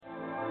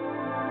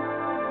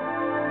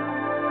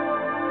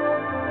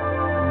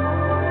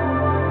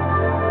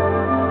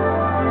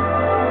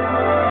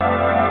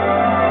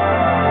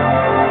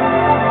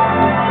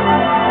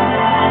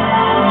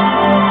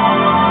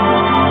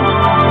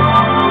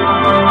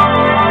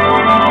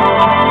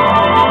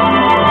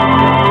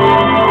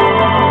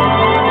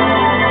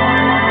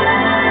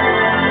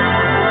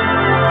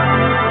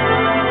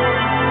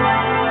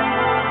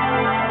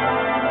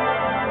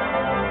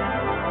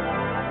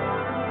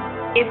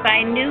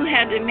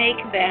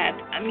make that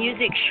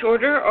music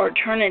shorter or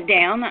turn it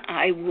down,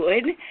 I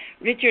would.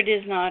 Richard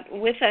is not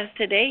with us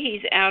today.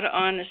 He's out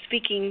on a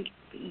speaking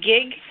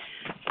gig,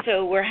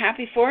 so we're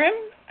happy for him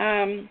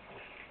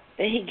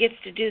that he gets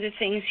to do the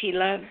things he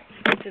loves.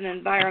 It's an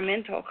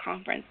environmental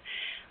conference.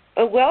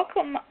 But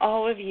welcome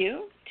all of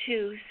you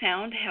to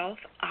Sound Health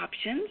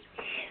Options,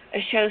 a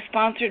show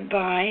sponsored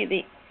by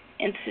the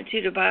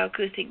Institute of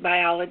Bioacoustic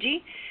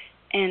Biology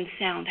and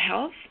Sound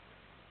Health.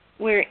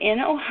 We're in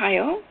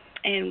Ohio,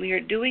 and we are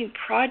doing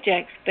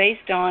projects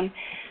based on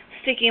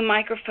sticking a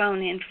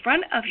microphone in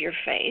front of your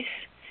face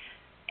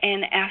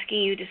and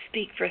asking you to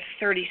speak for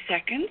 30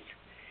 seconds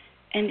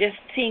and just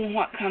seeing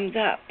what comes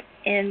up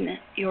in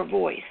your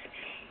voice,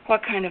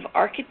 what kind of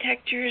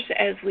architectures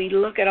as we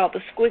look at all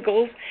the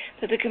squiggles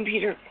that the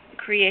computer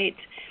creates.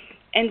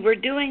 And we're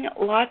doing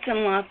lots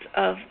and lots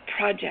of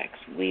projects.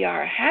 We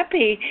are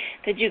happy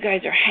that you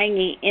guys are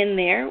hanging in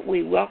there.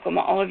 We welcome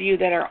all of you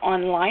that are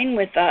online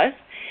with us.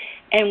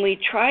 And we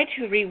try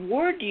to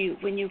reward you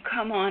when you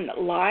come on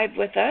live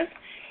with us.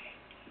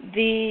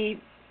 The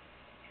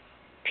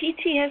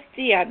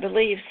PTSD, I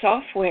believe,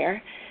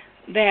 software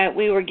that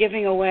we were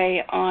giving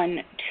away on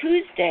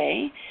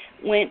Tuesday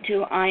went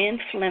to Ian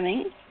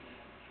Fleming.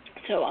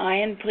 So,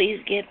 Ian, please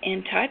get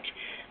in touch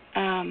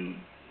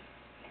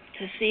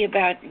to see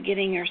about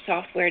getting your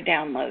software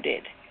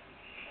downloaded.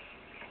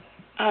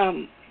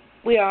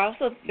 We are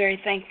also very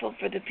thankful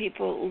for the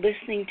people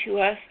listening to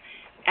us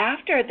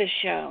after the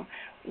show.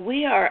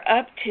 We are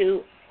up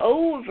to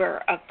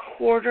over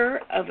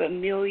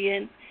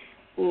 250,000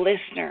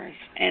 listeners,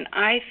 and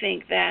I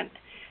think that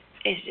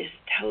is just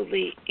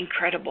totally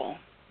incredible.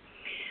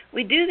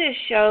 We do this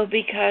show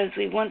because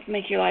we want to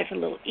make your life a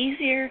little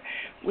easier.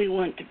 We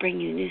want to bring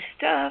you new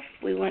stuff.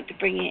 We want to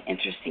bring you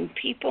interesting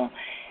people.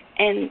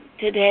 And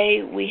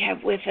today we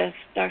have with us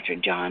Dr.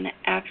 John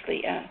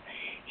Apsley.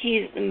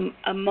 He's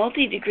a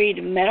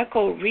multi-degreed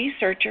medical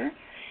researcher.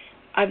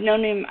 I've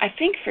known him, I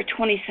think, for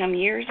 20-some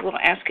years. We'll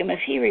ask him if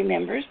he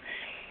remembers.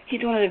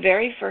 He's one of the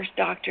very first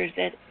doctors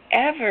that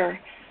ever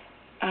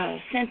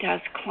sent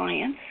us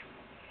clients.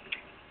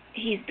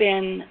 He's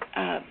been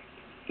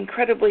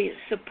incredibly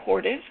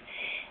supportive,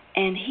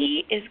 and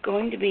he is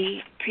going to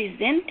be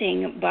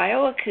presenting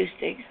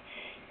bioacoustics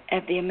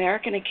at the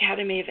American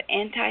Academy of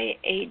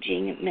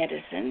Anti-Aging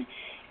Medicine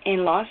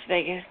in Las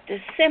Vegas,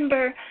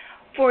 December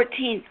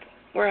 14th.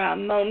 We're a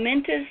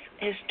momentous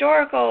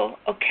historical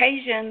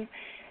occasion.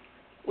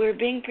 We're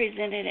being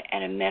presented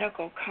at a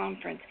medical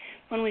conference.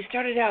 When we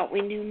started out,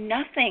 we knew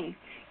nothing.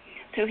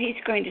 So he's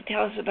going to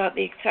tell us about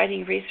the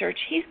exciting research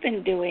he's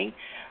been doing.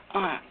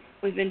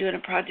 We've been doing a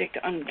project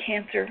on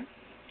cancer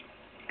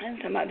and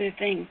some other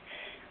things.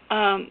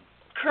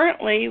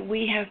 Currently,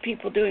 we have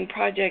people doing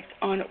projects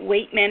on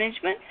weight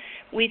management.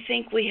 We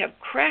think we have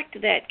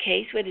cracked that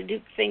case. We had to do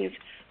things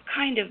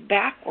kind of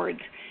backwards.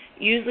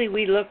 Usually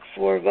we look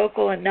for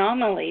vocal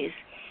anomalies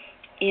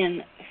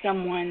in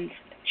someone's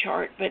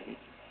chart, but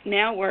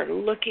now we're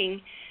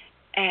looking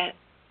at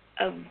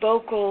a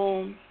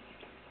vocal,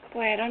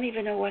 I don't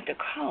even know what to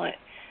call it,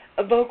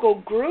 a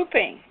vocal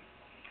grouping.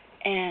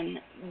 And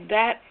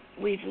that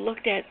we've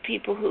looked at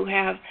people who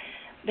have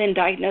been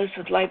diagnosed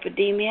with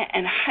lipodemia,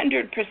 and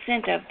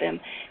 100% of them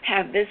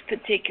have this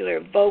particular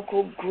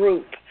vocal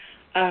group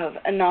of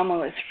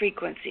anomalous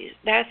frequencies.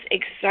 That's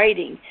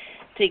exciting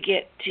to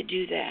get to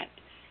do that.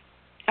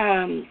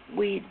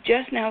 We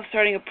just now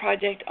starting a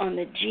project on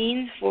the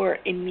genes for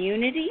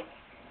immunity.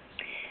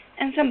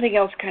 And something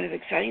else kind of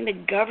exciting, the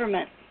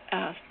government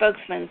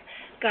spokesman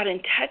got in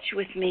touch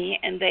with me,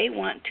 and they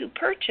want to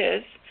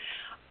purchase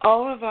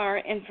all of our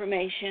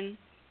information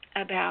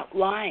about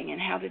lying and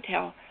how to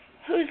tell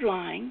who's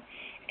lying,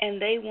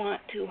 and they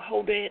want to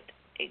hold it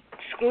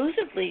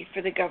exclusively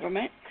for the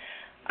government.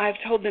 I've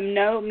told them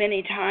no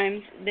many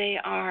times. They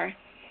are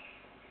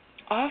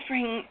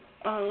offering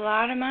a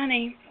lot of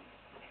money,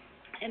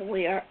 and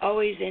we are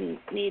always in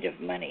need of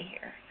money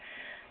here.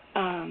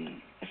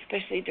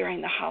 Especially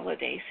during the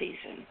holiday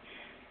season.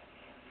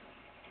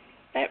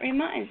 That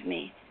reminds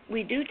me,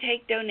 we do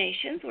take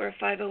donations. We're a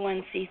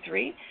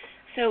 501c3,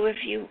 so if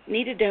you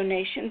need a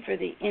donation for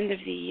the end of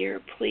the year,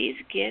 please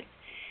get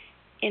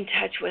in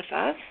touch with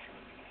us.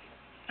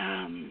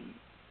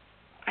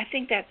 I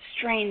think that's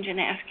strange in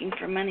asking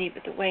for money,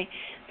 but the way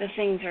the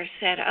things are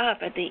set up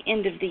at the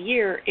end of the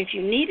year, if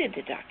you need a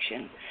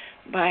deduction,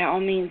 by all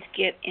means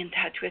get in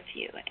touch with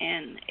you,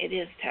 and it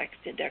is tax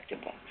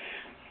deductible.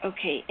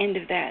 Okay, end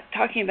of that.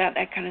 Talking about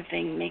that kind of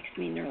thing makes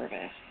me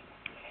nervous.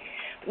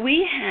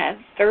 We had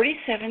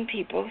 37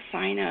 people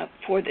sign up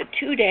for the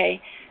 2-day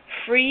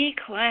free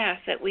class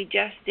that we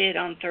just did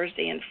on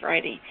Thursday and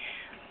Friday.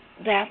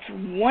 That's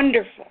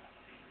wonderful.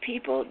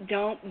 People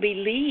don't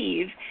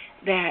believe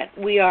that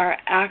we are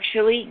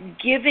actually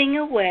giving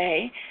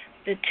away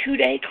the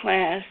 2-day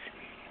class,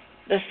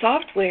 the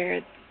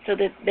software, so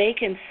that they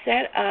can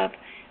set up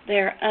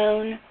their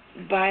own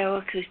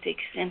bioacoustic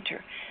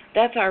center.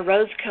 That's our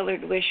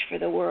rose-colored wish for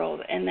the world,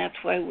 and that's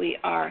why we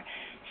are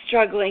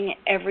struggling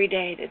every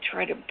day to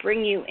try to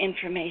bring you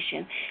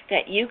information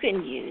that you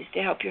can use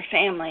to help your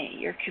family,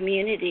 your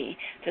community,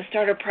 to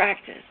start a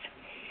practice.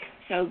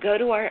 So go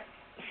to our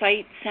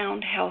site,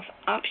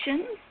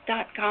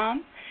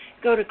 soundhealthoptions.com.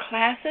 Go to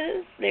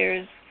classes.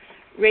 There's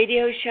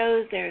radio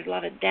shows. There's a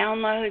lot of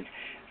downloads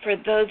for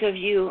those of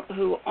you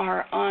who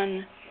are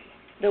on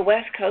the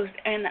West Coast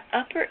and the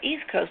Upper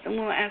East Coast. And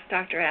we'll ask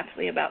Dr.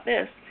 Apsley about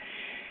this.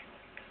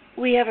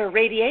 We have a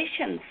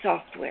radiation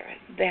software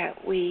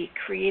that we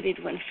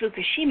created when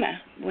Fukushima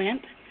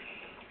went.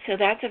 So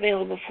that's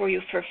available for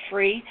you for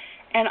free.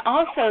 And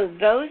also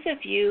those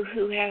of you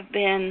who have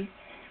been,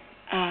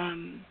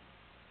 I'm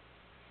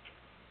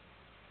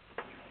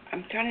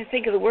trying to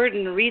think of the word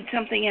and read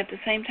something at the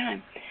same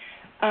time.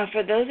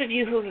 For those of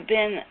you who have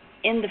been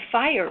in the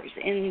fires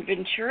in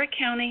Ventura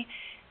County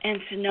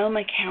and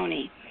Sonoma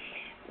County,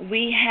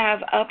 we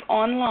have up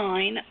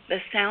online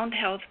the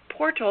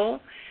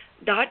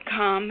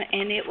soundhealthportal.com,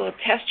 and it will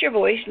test your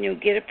voice, and you'll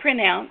get a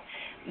printout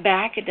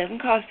back. It doesn't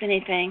cost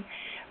anything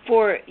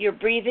for your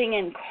breathing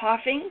and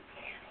coughing,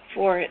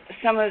 for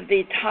some of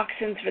the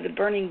toxins for the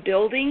burning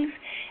buildings,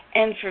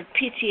 and for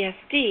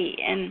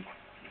PTSD. And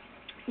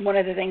one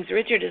of the things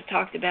Richard has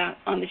talked about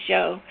on the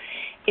show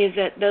is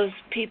that those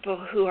people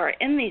who are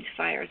in these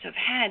fires have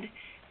had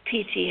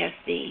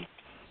PTSD.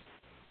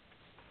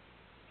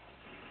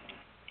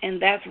 And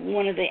that's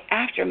one of the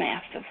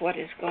aftermaths of what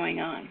is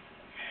going on.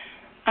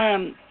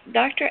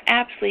 Dr.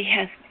 Apsley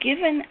has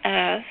given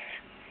us,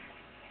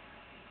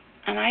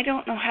 and I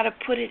don't know how to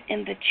put it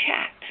in the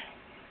chat,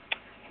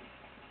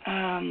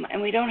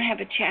 and we don't have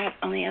a chat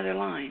on the other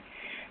line.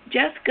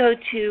 Just go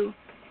to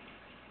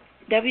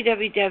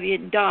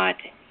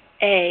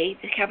www.a,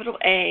 the capital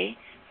A,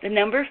 the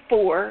number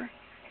 4,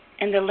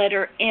 and the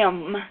letter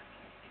M.com,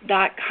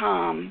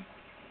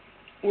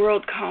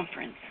 World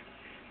Conference.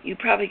 You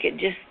probably could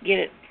just get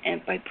it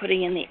by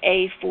putting in the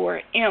A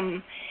for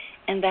M,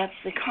 and that's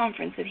the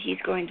conference that he's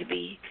going to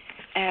be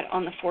at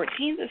on the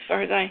 14th. As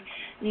far as I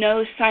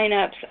know,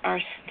 sign-ups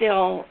are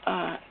still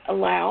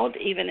allowed,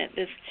 even at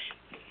this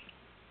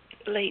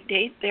late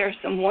date. There are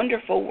some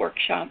wonderful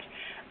workshops.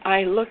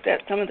 I looked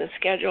at some of the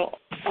schedule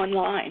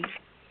online.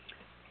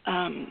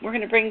 We're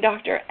going to bring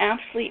Dr.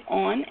 Apsley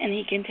on, and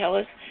he can tell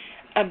us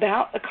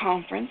about the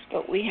conference,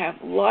 but we have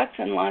lots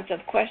and lots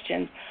of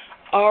questions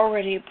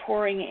already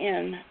pouring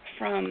in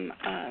from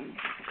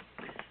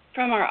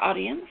our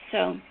audience.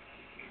 So,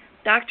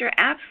 Dr.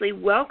 Apsley,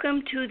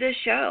 welcome to the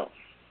show.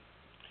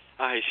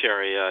 Hi,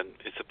 Sherry.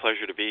 It's a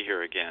pleasure to be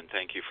here again.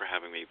 Thank you for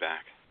having me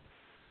back.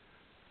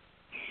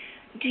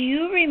 Do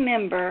you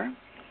remember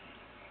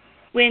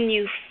when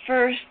you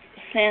first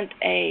sent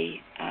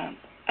a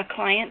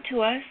client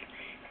to us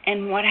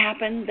and what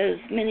happened those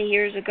many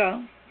years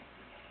ago?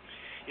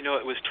 You know,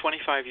 it was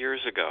 25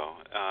 years ago.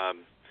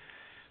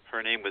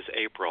 Her name was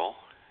April,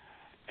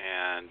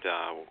 and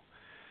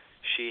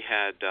she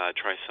had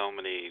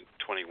trisomy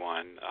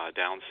 21,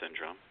 Down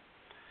syndrome,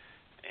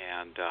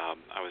 and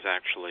I was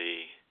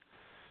actually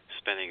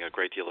spending a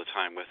great deal of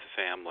time with the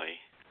family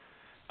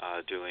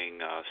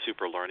doing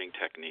super learning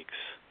techniques,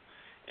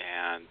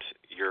 and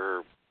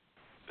your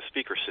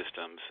speaker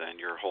systems and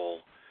your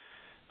whole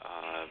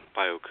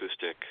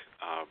bioacoustic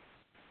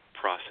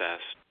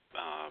process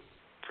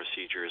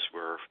procedures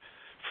were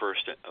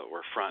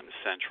front and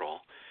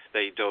central.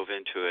 They dove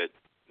into it,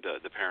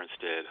 the parents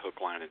did,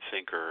 hook, line, and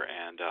sinker,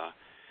 and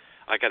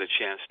I got a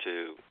chance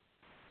to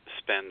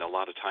spend a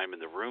lot of time in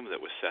the room that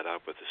was set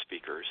up with the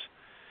speakers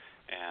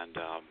and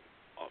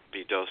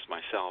be dosed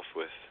myself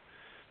with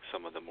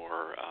some of the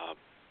more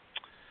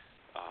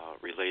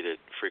related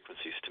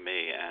frequencies to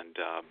me, and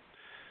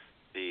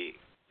the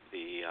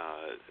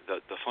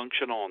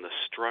functional and the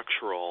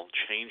structural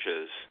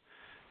changes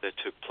that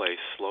took place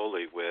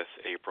slowly with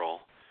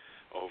April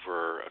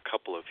over a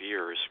couple of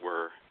years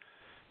were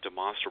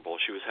demonstrable.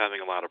 She was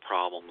having a lot of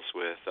problems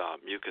with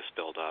mucus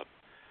buildup.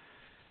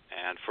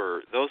 And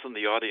for those in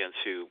the audience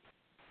who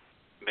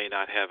may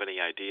not have any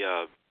idea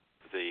of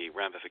the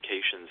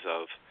ramifications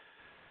of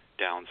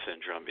Down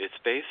syndrome, it's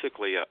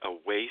basically a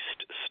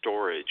waste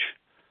storage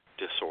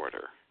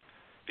disorder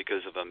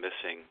because of a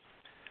missing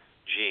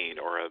gene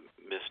or a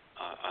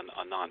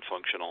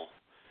non-functional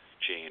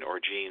gene, or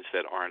genes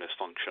that aren't as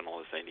functional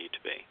as they need to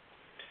be.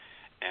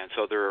 And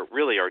so there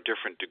really are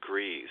different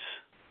degrees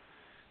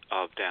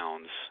of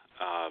Downs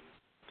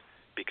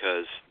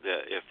because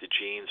if the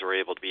genes are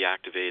able to be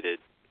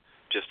activated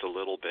just a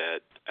little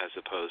bit as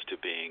opposed to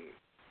being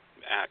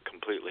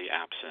completely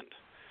absent,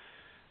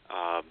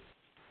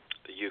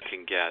 you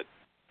can get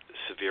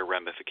severe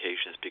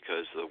ramifications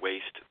because the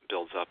waste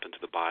builds up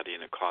into the body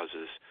and it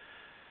causes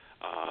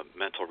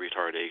mental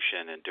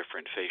retardation and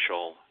different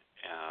facial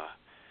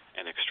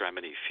and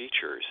extremity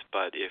features.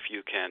 But if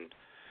you can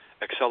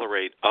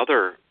accelerate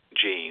other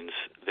genes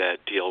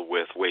that deal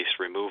with waste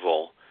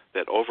removal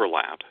that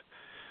overlap,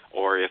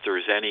 or if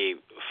there's any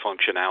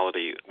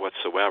functionality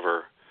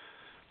whatsoever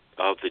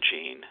of the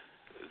gene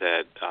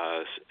that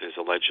is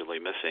allegedly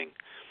missing,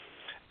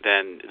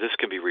 then this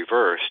can be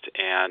reversed.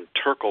 And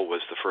Turkle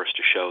was the first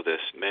to show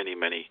this many,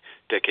 many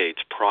decades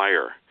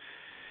prior.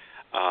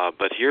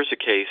 But here's a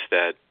case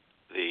that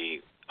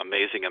the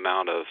amazing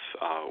amount of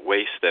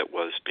waste that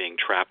was being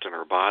trapped in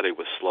her body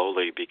was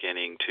slowly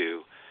beginning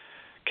to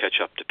catch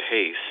up to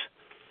pace.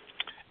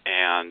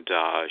 And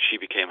she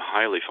became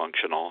highly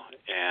functional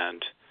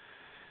and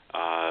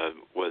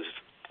was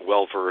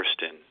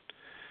well-versed in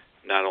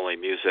not only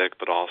music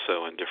but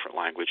also in different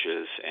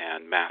languages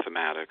and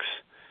mathematics,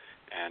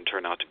 and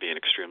turned out to be an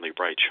extremely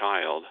bright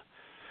child.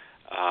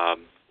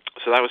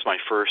 So that was my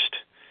first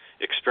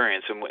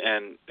experience.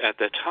 And at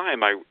that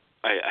time, I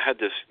had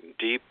this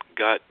deep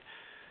gut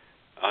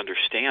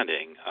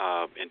understanding,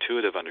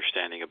 intuitive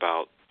understanding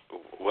about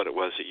what it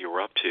was that you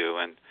were up to.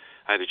 And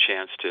I had a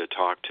chance to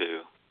talk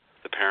to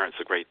the parents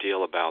a great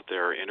deal about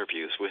their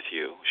interviews with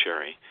you,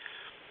 Sherry.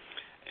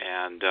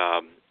 And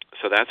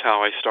so that's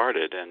how I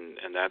started,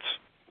 and that's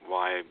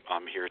why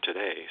I'm here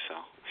today. So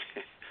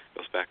it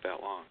goes back that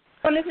long.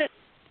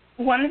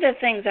 One of the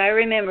things I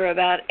remember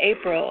about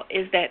April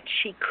is that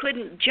she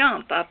couldn't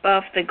jump up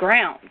off the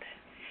ground.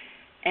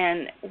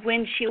 And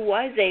when she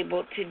was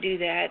able to do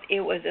that,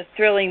 it was a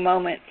thrilling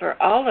moment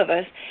for all of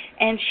us.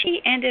 And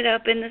she ended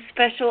up in the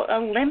Special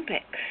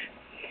Olympics.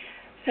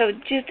 So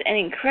just an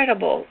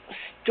incredible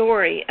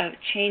story of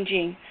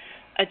changing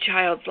a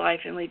child's life,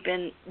 and we've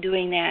been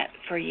doing that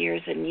for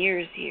years and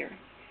years here.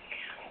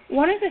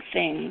 One of the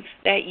things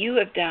that you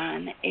have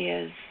done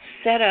is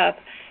set up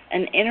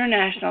an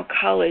International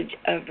College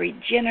of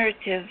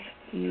Regenerative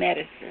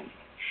Medicine.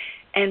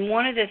 And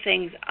one of the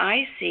things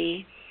I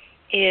see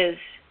is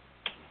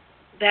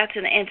that's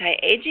an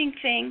anti-aging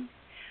thing,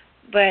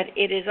 but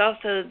it is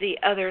also the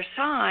other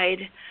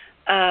side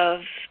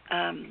of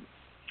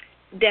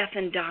death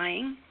and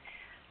dying.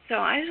 So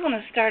I just want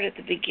to start at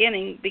the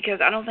beginning because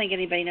I don't think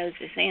anybody knows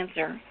this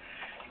answer.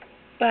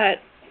 But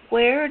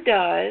where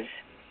does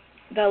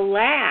the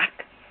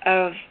lack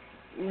of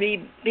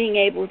being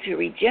able to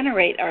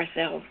regenerate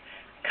ourselves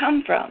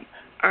come from?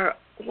 Or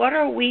what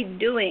are we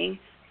doing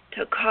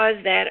to cause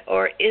that,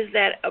 or is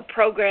that a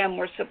program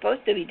we're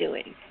supposed to be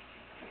doing?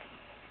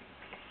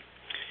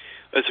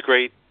 It's a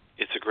great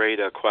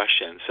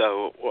question.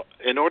 So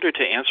in order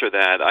to answer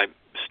that, I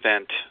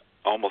spent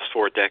almost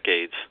 4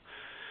 decades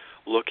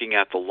looking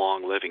at the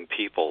long-living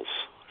peoples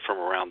from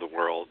around the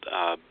world.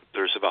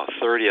 There's about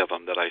 30 of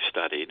them that I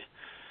studied,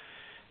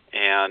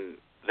 and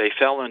they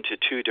fell into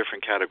 2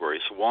 different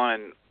categories.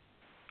 One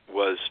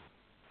was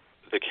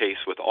the case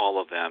with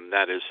all of them,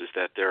 that is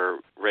that their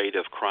rate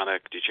of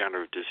chronic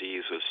degenerative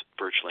disease was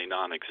virtually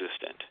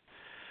non-existent.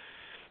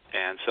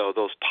 And so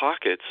those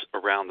pockets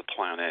around the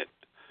planet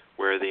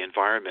where the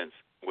environment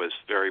was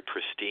very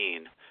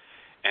pristine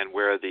and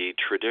where the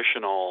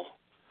traditional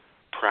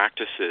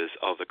practices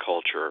of the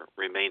culture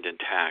remained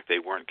intact, they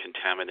weren't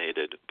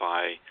contaminated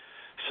by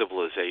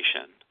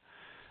civilization.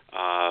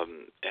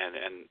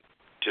 And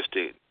just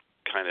a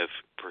kind of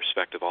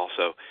perspective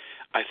also,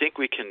 I think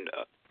we can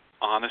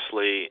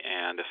honestly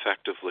and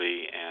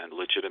effectively and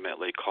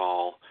legitimately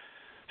call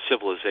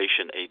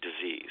civilization a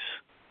disease.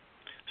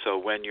 So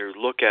when you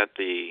look at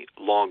the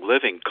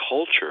long-living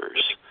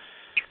cultures,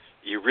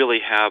 you really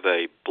have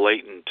a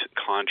blatant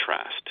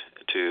contrast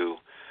to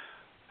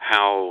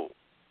how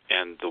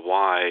and the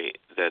why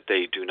that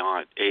they do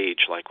not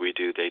age like we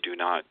do, they do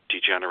not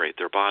degenerate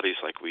their bodies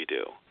like we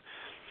do.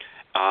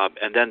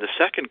 And then the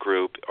second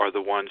group are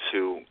the ones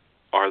who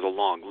are the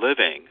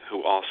long-living,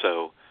 who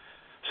also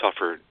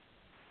suffer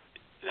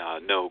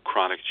no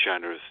chronic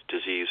degenerative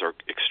disease or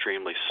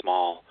extremely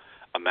small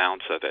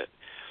amounts of it.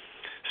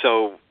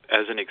 So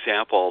as an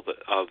example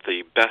of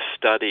the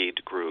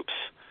best-studied groups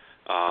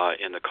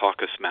in the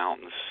Caucasus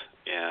Mountains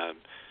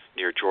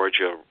near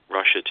Georgia,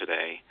 Russia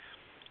today,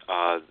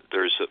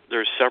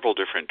 there's several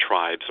different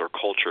tribes or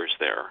cultures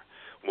there.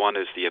 One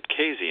is the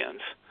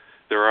Abkhazians.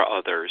 There are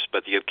others,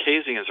 but the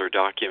Abkhazians are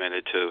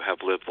documented to have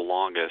lived the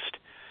longest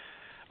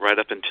right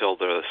up until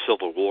the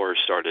Civil War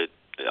started,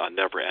 a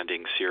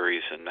never-ending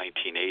series in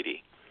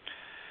 1980.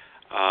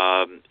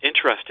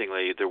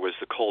 Interestingly, there was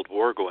the Cold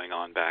War going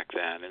on back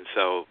then, and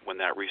so when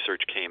that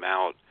research came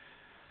out,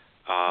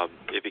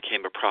 it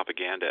became a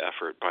propaganda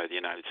effort by the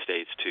United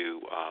States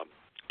to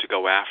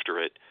go after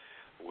it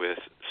with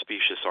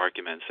specious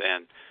arguments.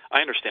 And I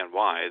understand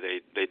why.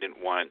 They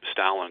didn't want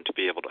Stalin to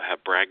be able to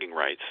have bragging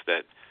rights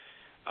that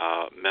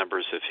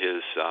members of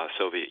his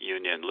Soviet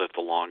Union lived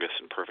the longest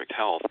in perfect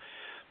health.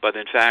 But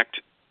in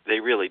fact, they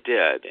really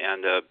did.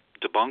 And the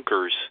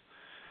debunkers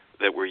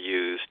that were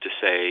used to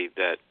say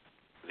that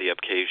the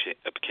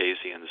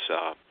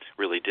Abkhazians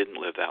really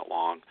didn't live that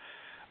long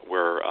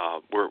were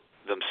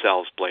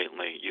themselves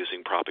blatantly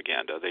using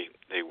propaganda.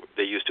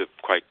 They used it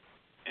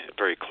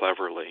very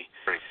cleverly.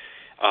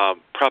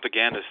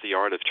 Propaganda is the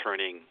art of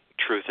turning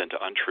truth into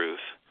untruth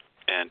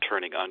and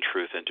turning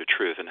untruth into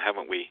truth. And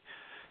haven't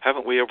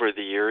we over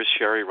the years,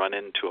 Sherry, run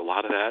into a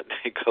lot of that?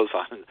 It goes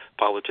on in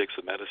politics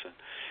and medicine.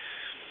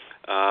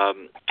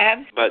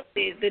 Absolutely, but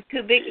the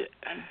 2 big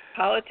ones,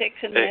 politics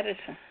and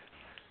medicine.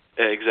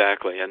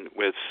 Exactly, and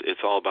it's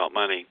all about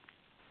money.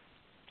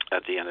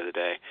 at the end of the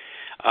day.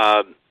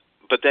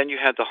 But then you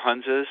had the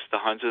Hunzes. The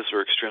Hunzes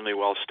were extremely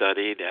well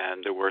studied,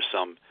 and there were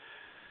some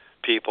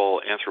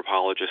people,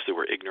 anthropologists, that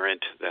were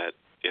ignorant that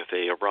if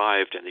they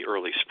arrived in the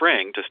early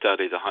spring to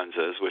study the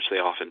Hunzes, which they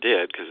often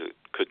did because it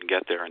couldn't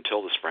get there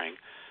until the spring,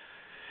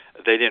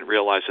 they didn't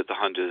realize that the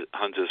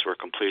Hunzes were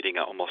completing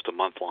almost a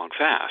month-long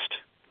fast.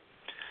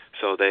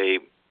 So they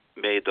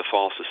made the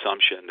false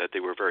assumption that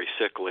they were very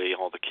sickly,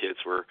 all the kids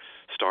were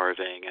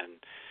starving, and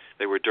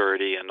they were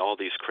dirty, and all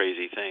these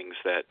crazy things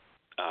that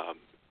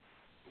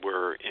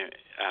were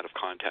out of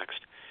context.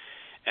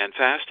 And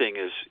fasting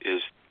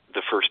is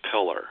the first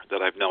pillar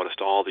that I've noticed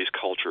all these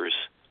cultures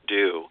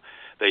do.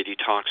 They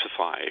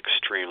detoxify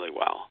extremely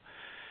well.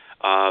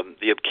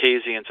 The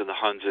Abkhazians and the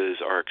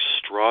Hunzes are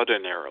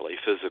extraordinarily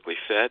physically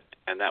fit,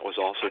 and that was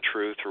also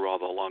true through all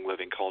the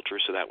long-living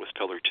cultures, so that was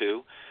pillar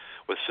 2,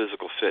 with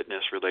physical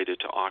fitness related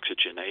to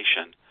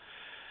oxygenation.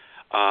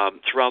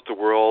 Throughout the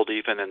world,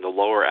 even in the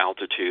lower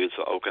altitudes,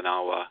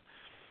 Okinawa,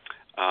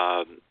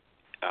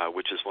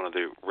 which is one of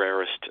the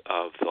rarest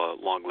of the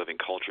long-living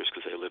cultures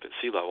because they live at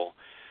sea level,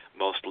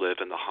 most live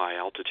in the high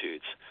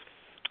altitudes.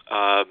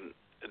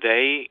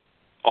 They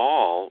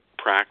all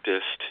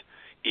practiced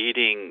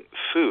eating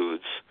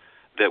foods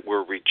that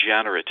were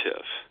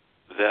regenerative.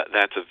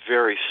 That's a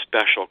very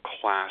special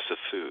class of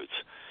foods.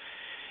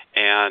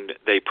 And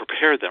they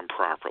prepared them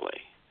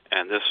properly.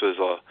 And this was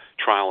a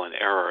trial and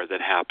error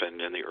that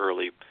happened in the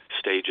early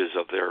stages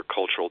of their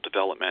cultural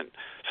development,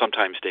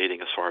 sometimes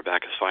dating as far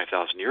back as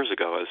 5,000 years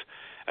ago,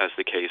 as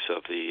the case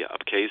of the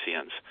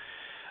Abkhazians.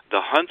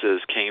 The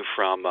Hunzes came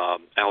from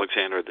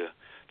Alexander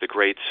the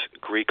Great's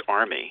Greek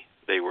army.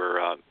 They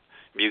were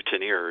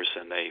mutineers,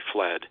 and they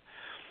fled.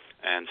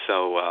 And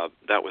so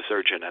that was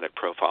their genetic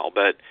profile.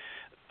 But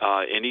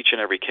in each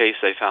and every case,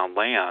 they found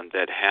land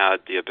that had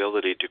the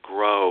ability to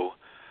grow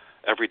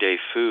everyday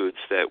foods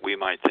that we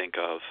might think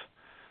of,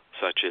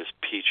 such as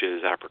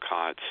peaches,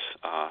 apricots,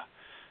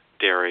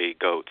 dairy,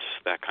 goats,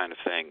 that kind of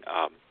thing.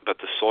 But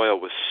the soil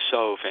was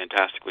so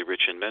fantastically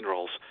rich in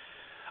minerals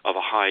of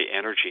a high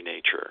energy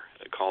nature,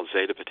 called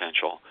zeta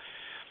potential,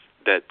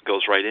 that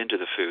goes right into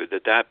the food,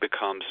 that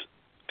becomes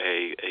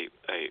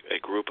a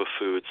group of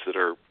foods that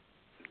are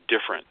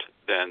different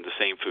than the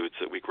same foods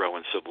that we grow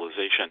in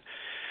civilization.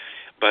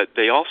 But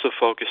they also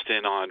focused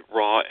in on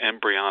raw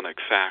embryonic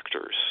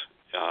factors,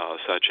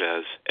 such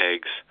as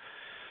eggs,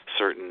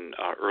 certain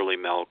early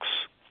milks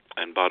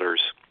and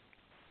butters,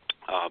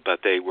 but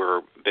they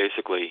were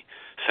basically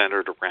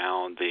centered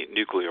around the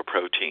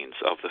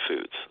nucleoproteins of the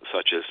foods,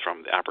 such as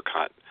from the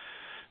apricot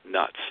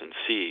nuts and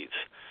seeds.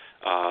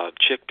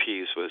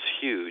 Chickpeas was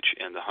huge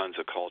in the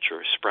Hunza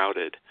culture,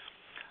 sprouted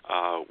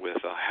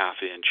with a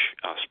half-inch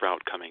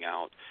sprout coming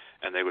out,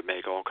 and they would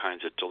make all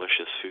kinds of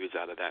delicious foods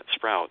out of that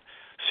sprout,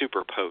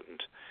 super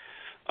potent.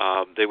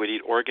 They would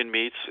eat organ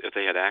meats if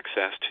they had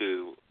access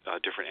to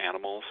different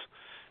animals.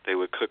 They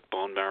would cook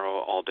bone marrow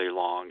all day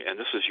long, and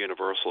this was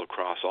universal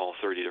across all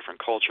 30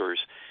 different cultures.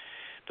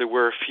 There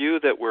were a few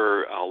that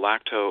were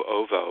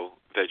lacto-ovo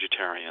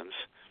vegetarians.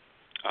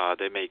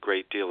 They made a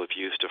great deal of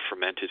use of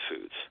fermented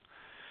foods,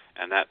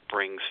 and that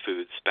brings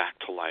foods back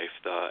to life.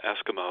 The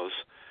Eskimos,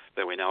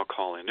 that we now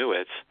call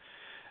Inuits,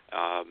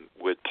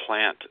 would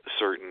plant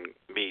certain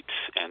meats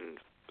and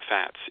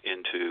fats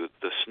into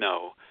the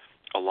snow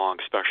along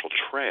special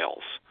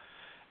trails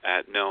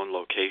at known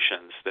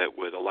locations that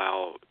would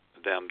allow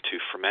them to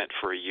ferment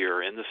for a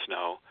year in the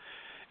snow,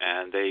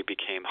 and they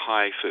became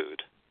high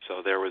food.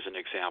 So there was an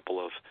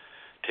example of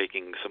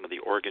taking some of the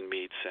organ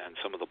meats and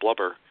some of the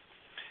blubber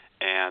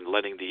and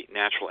letting the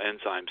natural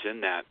enzymes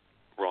in that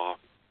raw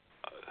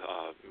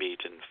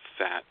meat and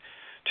fat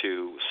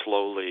to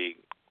slowly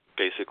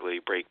basically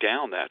break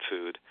down that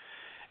food.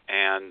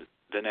 And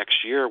the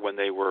next year, when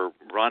they were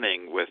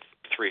running with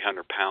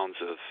 300 pounds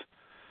of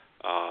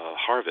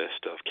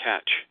harvest of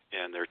catch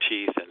in their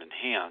teeth and in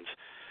hands,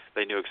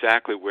 they knew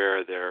exactly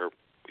where their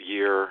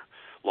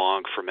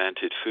year-long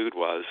fermented food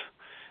was,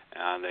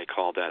 and they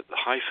called that the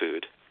high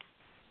food.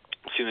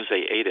 As soon as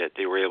they ate it,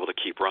 they were able to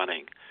keep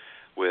running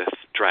with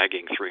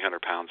dragging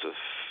 300 pounds of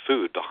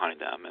food behind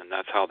them, and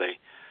that's how they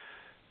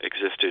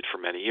existed for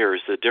many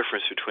years. The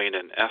difference between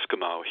an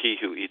Eskimo, he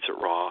who eats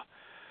it raw,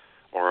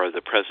 or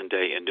the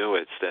present-day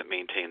Inuits that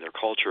maintain their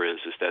culture is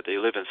that they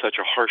live in such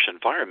a harsh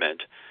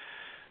environment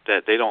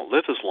that they don't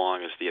live as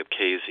long as the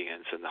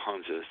Abkhazians and the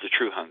Hunzes, the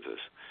true Hunzes,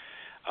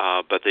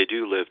 but they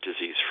do live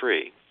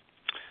disease-free.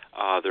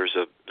 There's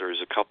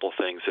a couple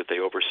things that they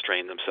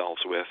overstrain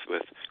themselves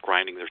with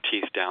grinding their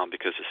teeth down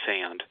because of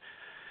sand.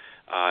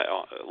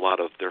 A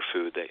lot of their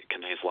food that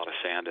contains a lot of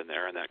sand in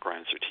there, and that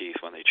grinds their teeth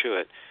when they chew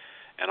it.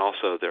 And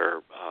also their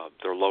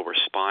lower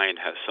spine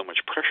has so much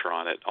pressure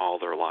on it all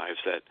their lives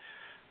that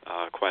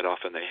quite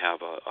often they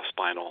have a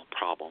spinal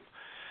problem.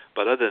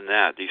 But other than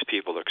that, these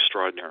people are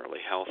extraordinarily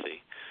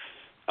healthy.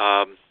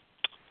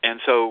 And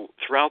so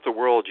throughout the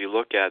world, you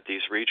look at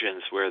these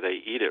regions where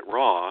they eat it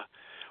raw,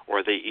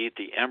 or they eat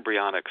the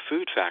embryonic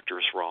food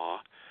factors raw,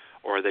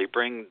 or they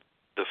bring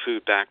the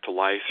food back to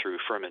life through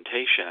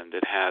fermentation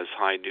that has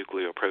high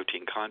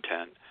nucleoprotein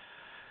content.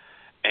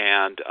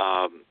 And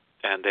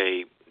and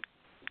they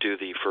do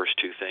the first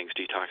two things,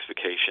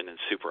 detoxification and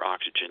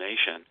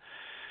superoxygenation.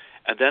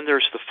 And then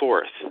there's the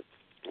fourth,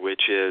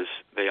 which is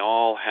they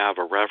all have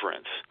a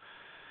reverence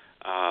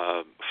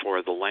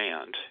for the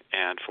land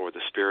and for the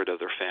spirit of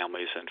their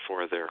families and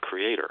for their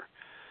creator.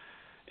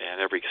 In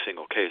every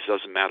single case, it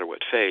doesn't matter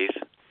what faith,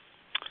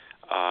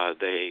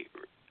 they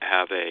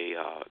have a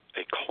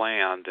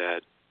clan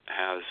that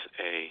has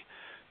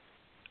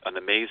an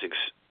amazing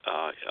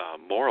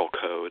moral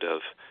code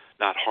of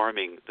not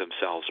harming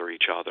themselves or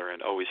each other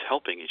and always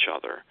helping each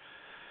other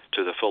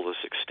to the fullest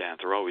extent.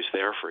 They're always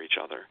there for each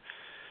other.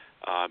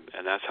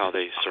 And that's how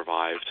they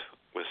survived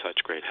with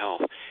such great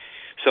health.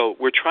 So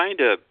we're trying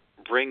to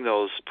bring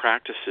those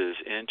practices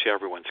into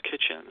everyone's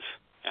kitchens,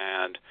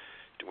 and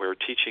we're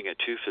teaching it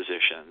to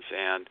physicians.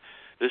 And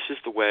this is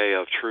the way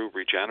of true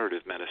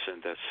regenerative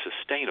medicine that's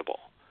sustainable,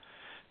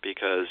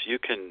 because you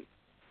can,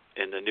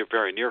 in the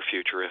very near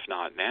future, if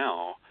not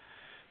now,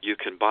 you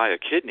can buy a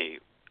kidney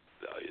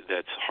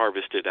that's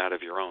harvested out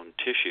of your own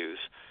tissues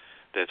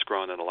that's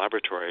grown in a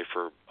laboratory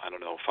for,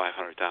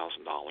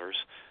 $500,000.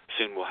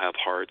 Soon we'll have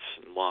hearts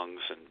and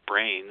lungs and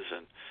brains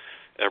and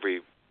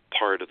every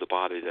part of the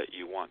body that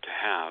you want to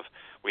have.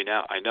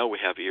 I know we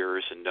have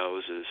ears and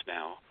noses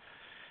now.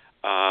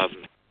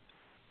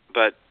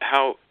 But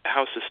how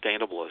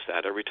sustainable is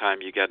that? Every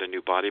time you get a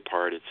new body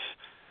part, it's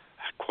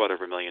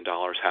 $250,000,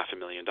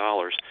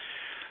 $500,000.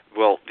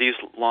 Well, these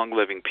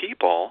long-living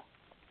people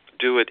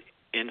do it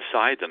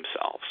inside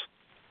themselves.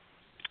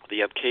 The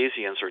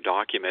Abkhazians are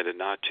documented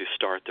not to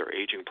start their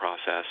aging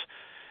process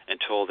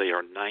until they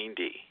are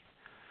 90,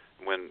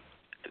 when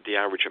the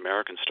average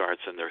American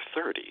starts in their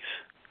 30s.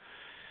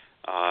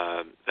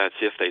 That's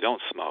if they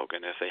don't smoke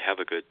and if they have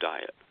a good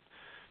diet.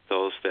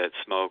 Those that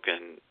smoke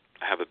and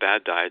have a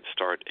bad diet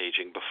start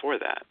aging before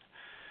that.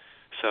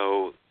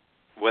 So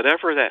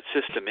whatever that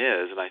system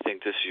is, and I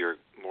think this is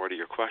more to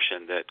your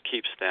question, that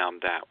keeps them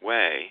that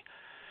way,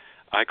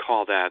 I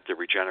call that the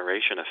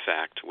regeneration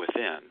effect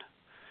within.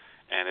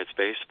 And it's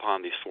based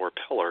upon these four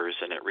pillars,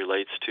 and it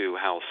relates to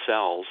how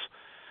cells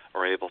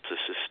are able to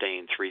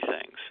sustain three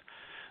things.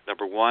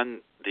 Number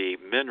one, the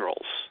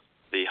minerals,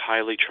 the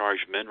highly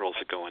charged minerals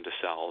that go into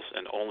cells,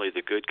 and only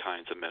the good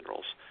kinds of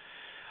minerals.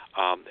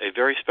 A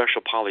very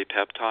special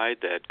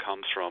polypeptide that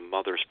comes from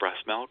mother's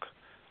breast milk.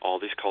 All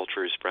these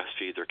cultures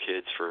breastfeed their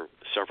kids for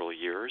several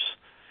years.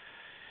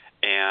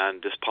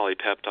 And this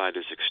polypeptide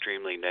is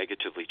extremely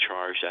negatively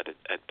charged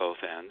at both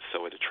ends,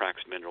 so it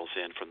attracts minerals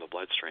in from the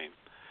bloodstream.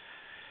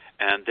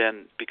 And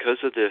then because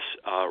of this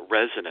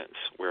resonance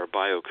where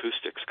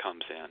BioAcoustics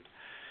comes in,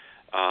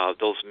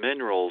 those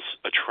minerals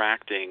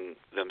attracting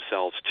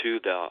themselves to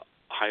the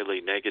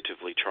highly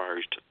negatively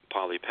charged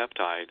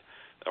polypeptide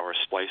or a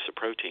splice of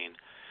protein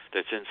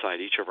that's inside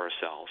each of our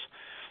cells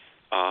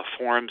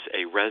forms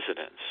a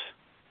resonance.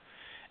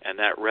 And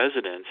that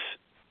resonance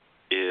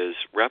is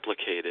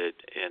replicated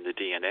in the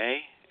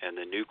DNA and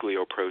the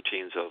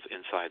nucleoproteins of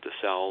inside the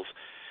cells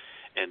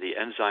and the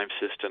enzyme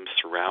systems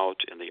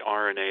throughout, and the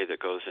RNA that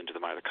goes into the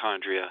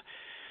mitochondria.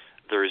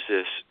 There's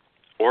this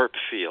warp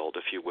field,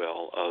 if you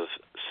will, of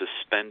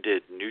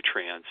suspended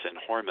nutrients and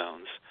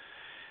hormones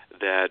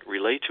that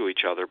relate to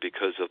each other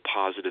because of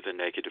positive and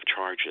negative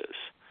charges.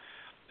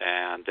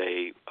 And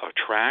they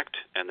attract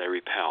and they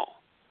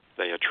repel.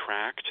 They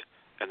attract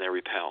and they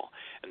repel.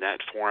 And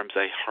that forms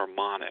a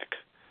harmonic,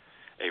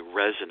 a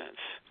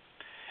resonance.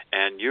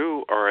 And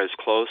you are as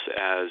close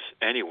as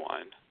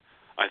anyone,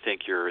 I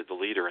think you're the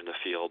leader in the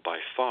field by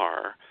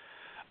far,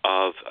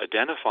 of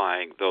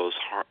identifying those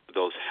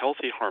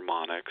healthy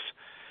harmonics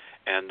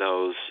and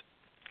those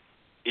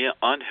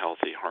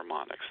unhealthy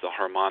harmonics, the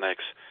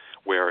harmonics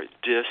where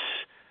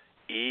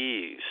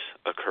dis-ease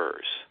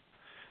occurs,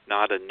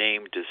 not a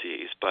named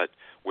disease, but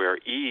where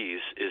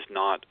ease is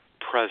not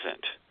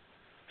present.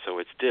 So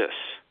it's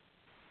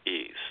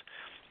dis-ease.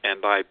 And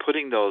by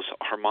putting those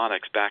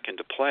harmonics back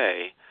into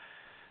play,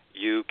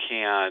 you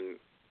can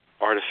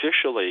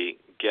artificially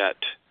get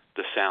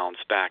the sounds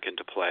back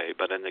into play.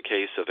 But in the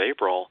case of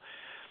April,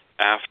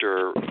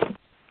 after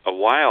a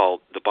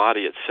while, the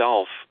body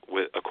itself,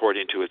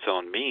 according to its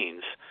own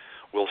means,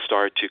 will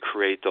start to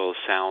create those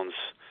sounds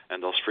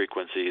and those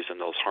frequencies and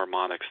those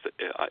harmonics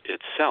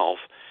itself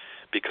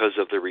because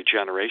of the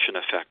regeneration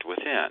effect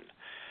within.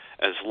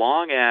 As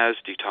long as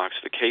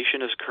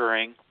detoxification is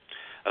occurring,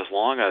 as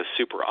long as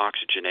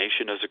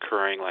superoxygenation is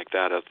occurring like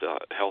that of the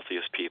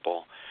healthiest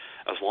people,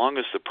 as long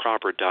as the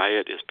proper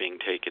diet is being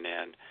taken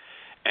in,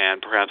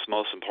 and perhaps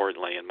most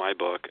importantly in my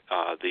book,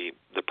 the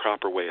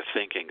proper way of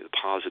thinking, the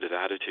positive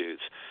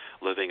attitudes,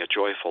 living a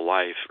joyful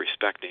life,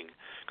 respecting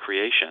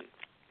creation,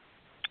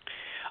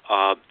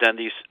 then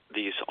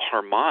these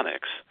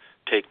harmonics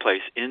take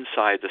place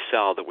inside the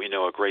cell that we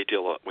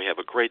have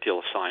a great deal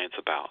of science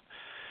about.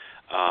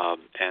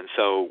 And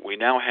so we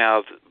now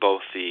have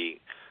both the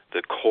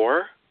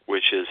core,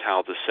 which is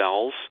how the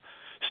cells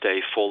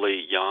stay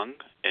fully young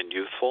and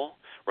youthful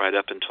right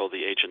up until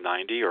the age of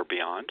 90 or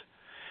beyond.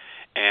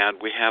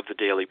 And we have the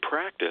daily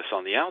practice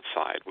on the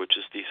outside, which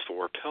is these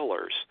four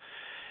pillars.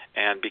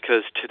 And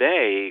because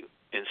today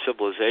in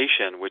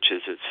civilization, which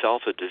is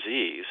itself a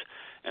disease,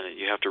 and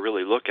you have to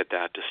really look at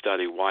that to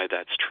study why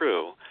that's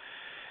true,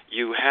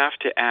 you have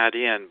to add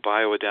in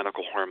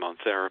bioidentical hormone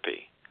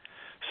therapy.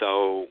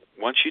 So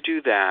once you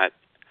do that,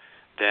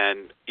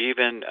 then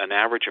even an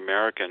average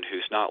American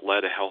who's not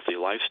led a healthy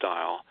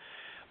lifestyle,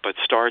 but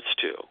starts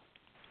to,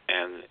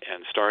 and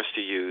starts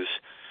to use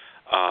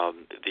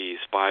these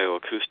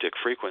bioacoustic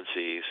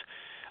frequencies,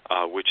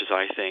 which is,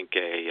 I think,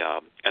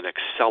 an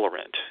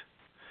accelerant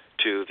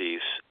to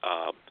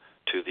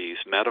these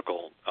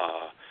medical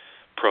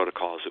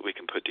protocols that we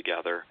can put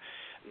together.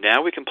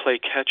 Now we can play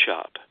catch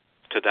up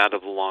to that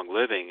of the long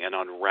living and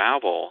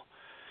unravel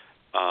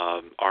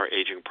our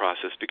aging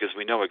process, because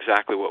we know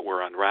exactly what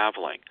we're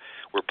unraveling.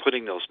 We're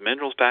putting those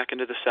minerals back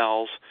into the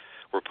cells.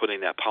 We're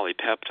putting that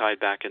polypeptide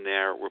back in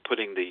there. We're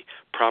putting the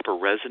proper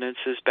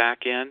resonances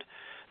back in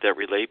that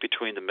relate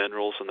between the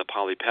minerals and the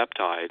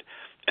polypeptide,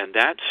 and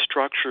that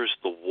structures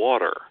the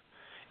water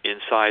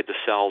inside the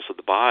cells of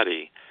the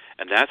body,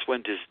 and that's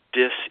when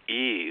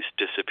dis-ease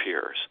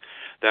disappears.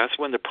 That's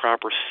when the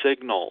proper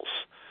signals,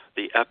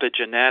 the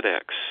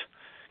epigenetics,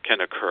 can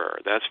occur.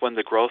 That's when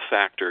the growth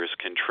factors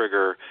can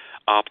trigger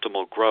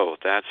optimal growth.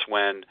 That's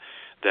when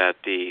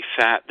the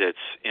fat that's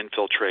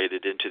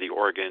infiltrated into the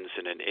organs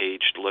in an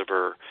aged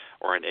liver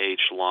or an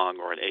aged lung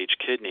or an aged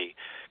kidney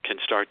can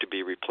start to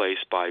be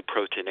replaced by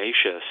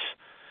proteinaceous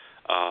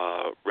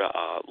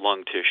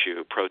lung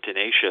tissue,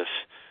 proteinaceous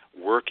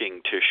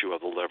working tissue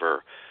of the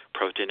liver,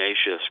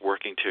 proteinaceous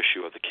working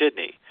tissue of the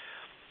kidney.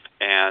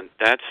 And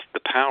that's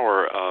the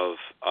power of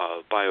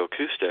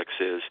bioacoustics,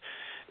 is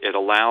it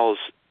allows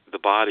the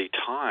body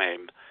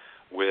time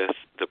with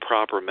the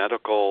proper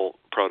medical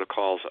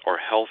protocols or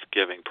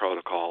health-giving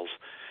protocols,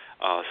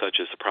 such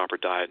as the proper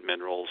diet,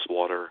 minerals,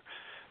 water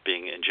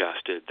being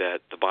ingested, that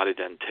the body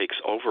then takes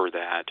over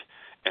that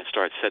and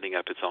starts setting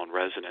up its own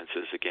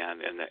resonances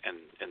again in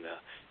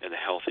the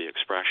healthy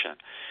expression.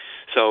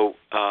 So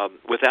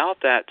without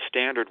that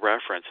standard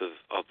reference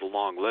of the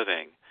long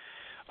living,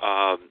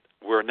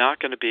 we're not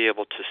going to be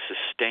able to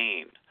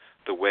sustain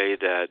the way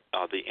that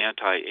the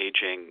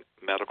anti-aging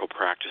medical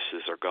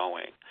practices are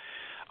going.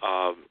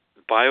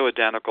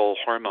 Bioidentical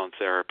hormone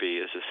therapy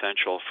is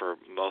essential for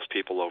most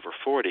people over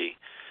 40,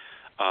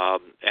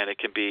 and it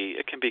can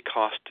be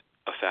cost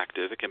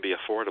effective. It can be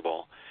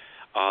affordable.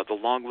 The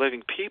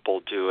long-living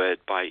people do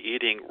it by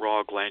eating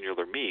raw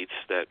glandular meats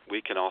that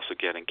we can also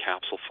get in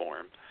capsule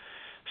form,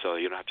 so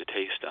you don't have to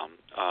taste them.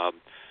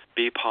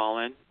 Bee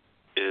pollen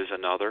is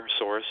another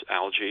source.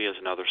 Algae is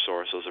another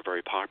source. Those are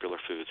very popular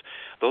foods.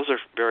 Those are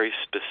very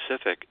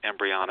specific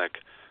embryonic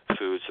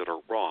foods that are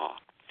raw,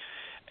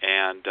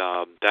 and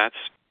that's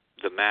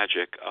the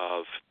magic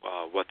of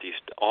what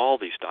all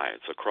these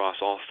diets across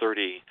all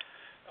 30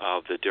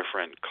 of the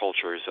different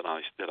cultures that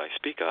I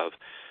speak of.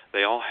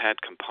 They all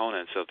had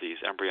components of these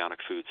embryonic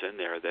foods in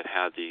there that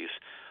had these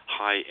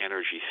high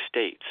energy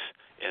states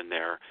in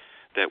there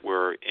that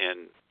were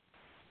in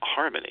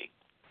harmony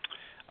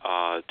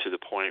to the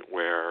point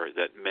where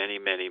that many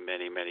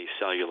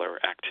cellular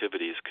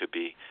activities could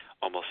be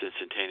almost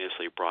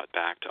instantaneously brought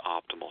back to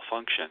optimal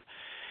function.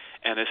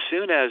 And as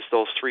soon as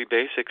those three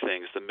basic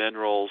things, the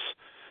minerals,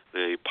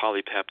 the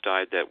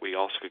polypeptide that we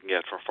also can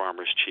get from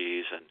farmer's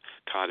cheese and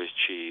cottage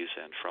cheese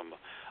and from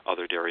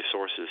other dairy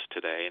sources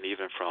today, and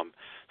even from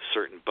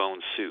certain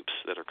bone soups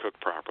that are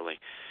cooked properly,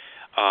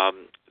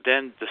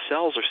 then the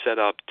cells are set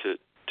up to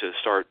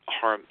start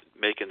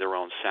making their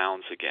own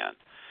sounds again,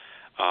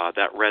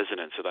 that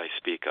resonance that I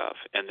speak of.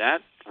 And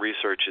that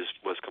research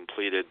was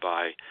completed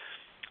by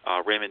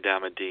Raymond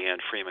Damadian,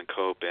 Freeman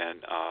Cope,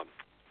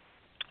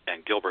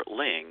 and Gilbert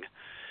Ling,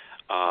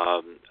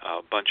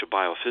 a bunch of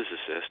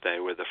biophysicists. They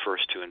were the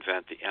first to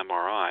invent the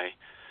MRI,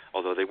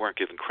 although they weren't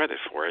given credit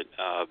for it.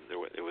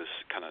 It was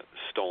kind of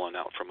stolen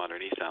out from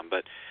underneath them.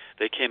 But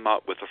they came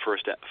up with the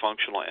first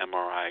functional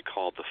MRI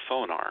called the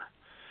phonar.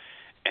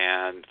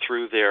 And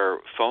through their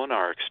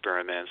phonar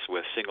experiments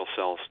with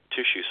single-cell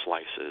tissue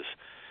slices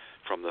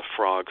from the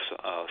frog's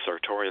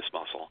sartorius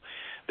muscle,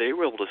 they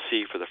were able to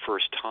see for the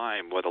first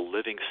time what a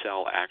living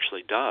cell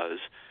actually does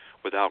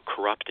without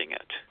corrupting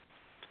it.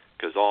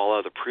 Because all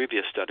other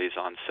previous studies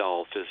on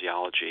cell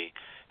physiology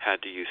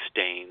had to use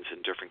stains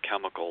and different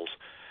chemicals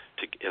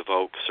to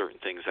evoke certain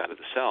things out of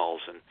the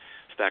cells, and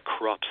so that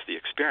corrupts the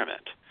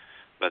experiment.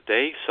 But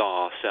they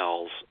saw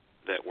cells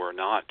that were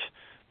not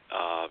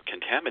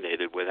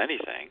contaminated with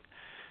anything,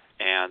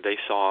 and they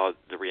saw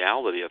the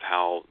reality of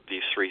how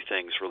these three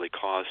things really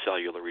cause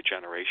cellular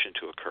regeneration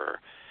to occur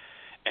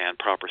and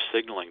proper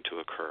signaling to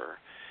occur.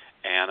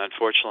 And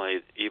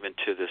unfortunately, even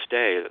to this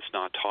day, that's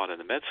not taught in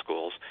the med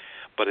schools,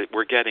 but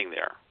we're getting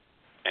there.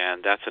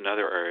 And that's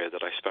another area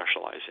that I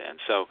specialize in.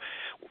 So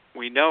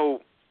we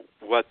know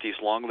what these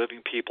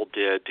long-living people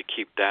did to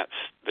keep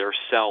their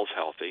cells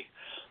healthy.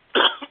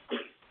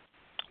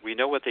 We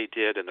know what they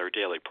did in their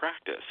daily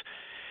practice.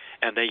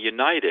 And they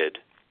united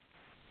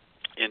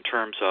in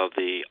terms of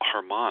the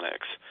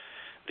harmonics.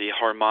 The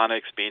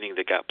harmonics meaning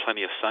they got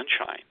plenty of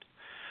sunshine.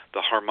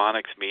 The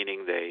harmonics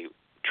meaning they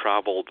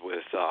traveled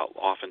with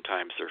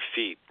oftentimes their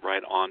feet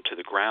right onto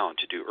the ground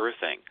to do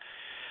earthing.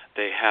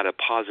 They had a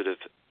positive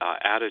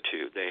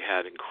attitude. They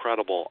had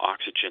incredible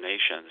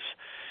oxygenations.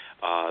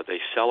 They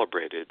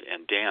celebrated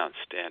and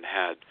danced and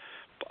had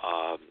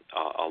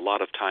a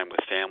lot of time with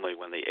family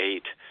when they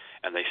ate,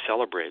 and they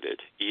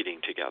celebrated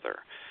eating together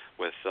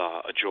with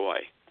a joy.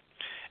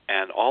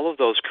 And all of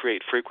those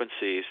create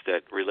frequencies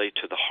that relate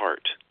to the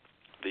heart,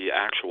 the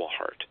actual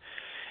heart.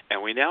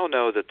 And we now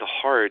know that the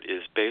heart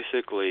is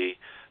basically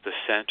the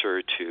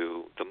center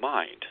to the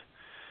mind,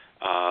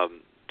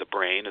 the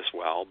brain as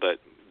well, but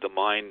the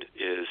mind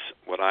is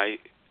what I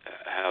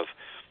have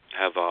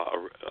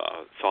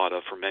thought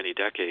of for many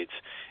decades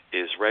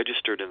is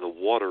registered in the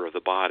water of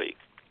the body.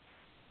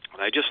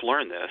 And I just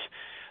learned this.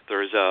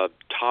 There's a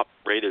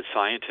top-rated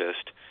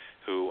scientist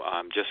who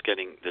I'm just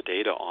getting the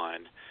data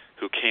on,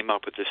 who came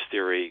up with this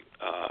theory,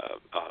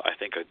 I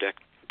think a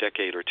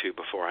decade or two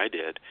before I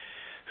did,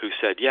 who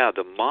said, yeah,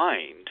 the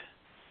mind,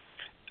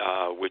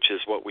 which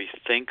is what we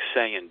think,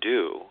 say, and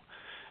do,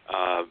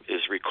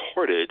 is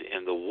recorded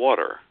in the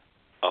water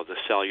of the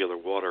cellular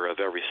water of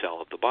every cell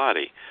of the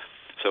body.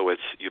 So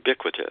it's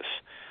ubiquitous.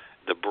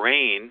 The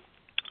brain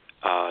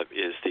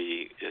is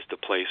the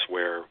place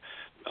where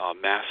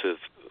massive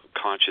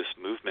conscious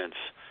movements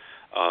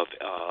of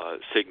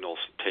signals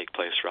take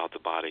place throughout the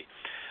body.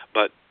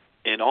 But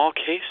in all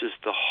cases,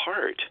 the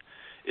heart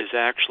is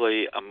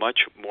actually a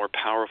much more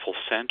powerful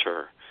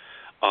center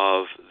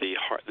of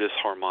this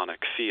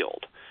harmonic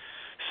field.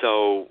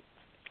 So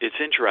it's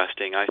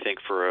interesting, I think,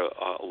 for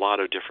a lot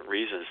of different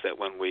reasons, that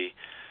when we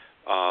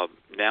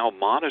now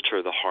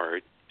monitor the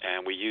heart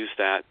and we use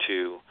that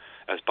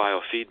as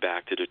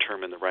biofeedback to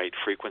determine the right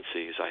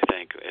frequencies, I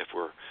think, if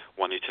we're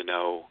wanting to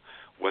know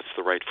what's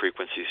the right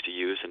frequencies to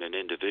use in an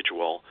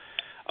individual,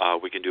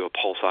 we can do a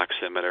pulse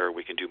oximeter,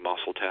 we can do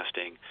muscle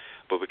testing,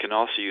 but we can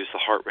also use the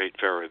heart rate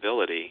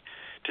variability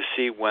to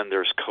see when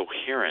there's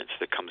coherence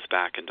that comes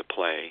back into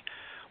play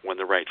when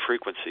the right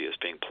frequency is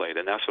being played.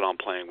 And that's what I'm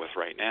playing with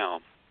right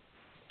now.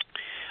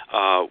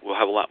 We'll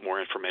have a lot more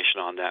information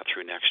on that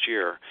through next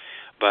year.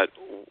 But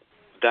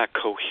that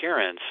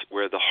coherence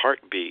where the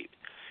heartbeat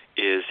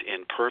is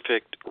in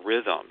perfect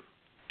rhythm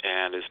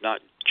and is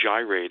not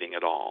gyrating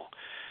at all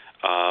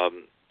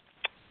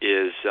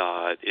is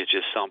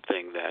just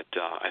something that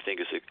I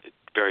think is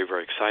very,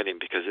 very exciting,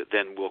 because it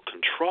then will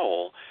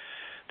control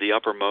the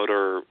upper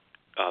motor,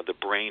 the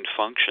brain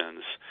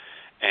functions.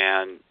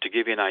 And to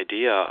give you an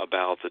idea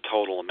about the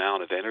total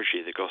amount of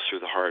energy that goes through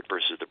the heart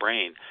versus the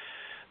brain,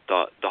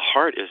 the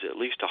heart is at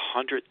least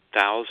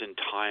 100,000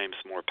 times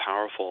more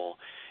powerful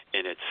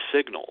in its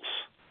signals,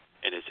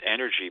 in its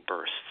energy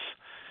bursts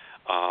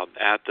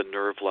at the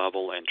nerve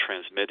level and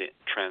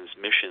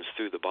transmissions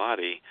through the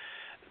body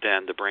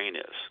than the brain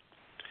is.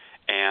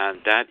 And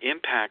that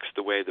impacts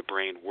the way the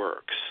brain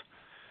works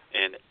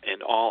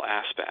in all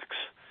aspects.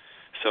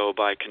 So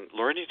by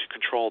learning to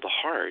control the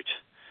heart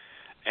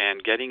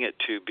and getting it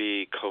to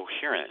be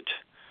coherent,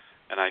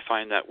 and I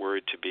find that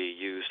word to be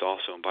used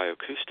also in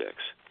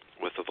bioacoustics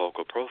with the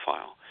vocal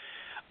profile,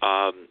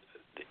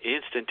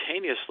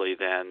 instantaneously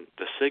then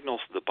the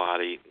signals of the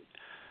body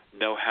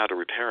know how to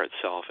repair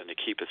itself and to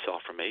keep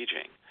itself from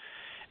aging.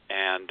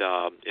 And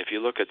if you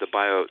look at the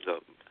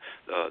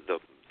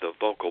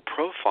vocal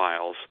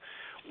profiles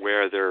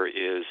where there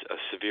is a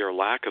severe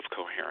lack of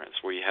coherence,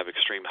 where you have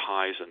extreme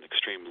highs and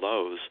extreme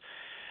lows,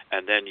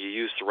 and then you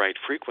use the right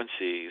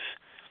frequencies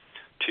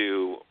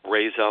to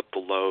raise up the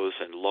lows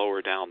and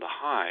lower down the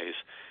highs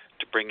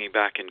to bringing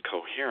back in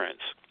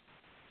coherence,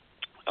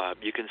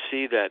 you can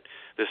see that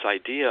this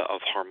idea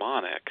of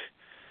harmonic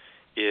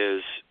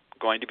is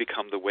going to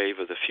become the wave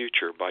of the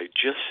future by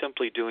just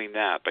simply doing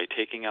that, by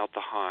taking out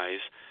the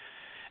highs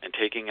and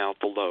taking out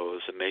the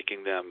lows and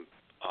making them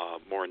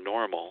more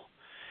normal,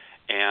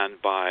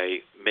 and by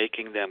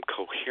making them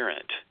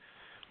coherent,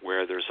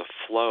 where there's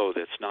a flow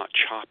that's not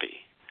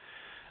choppy.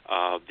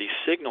 These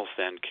signals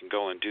then can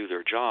go and do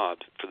their job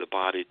for the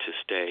body to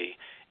stay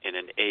in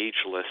an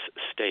ageless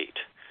state,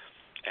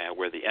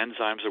 where the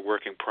enzymes are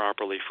working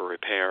properly for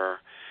repair,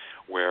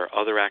 where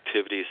other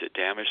activities that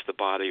damage the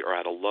body are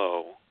at a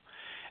low,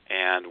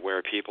 and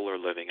where people are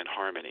living in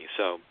harmony.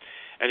 So,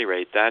 at any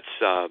rate, that's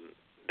a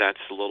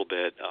little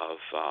bit of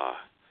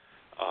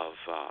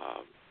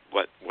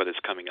what is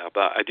coming up.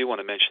 I do want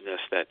to mention this,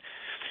 that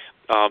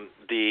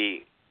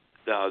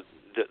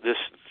this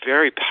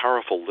very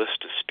powerful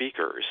list of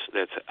speakers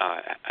that's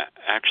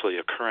actually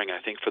occurring, I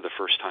think, for the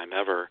first time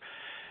ever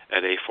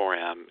at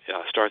A4M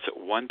starts at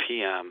 1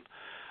 p.m.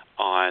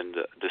 on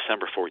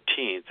December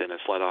 14th, and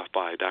it's led off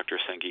by Dr.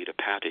 Sangeeta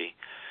Patti.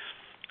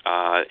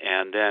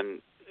 And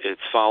then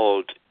it's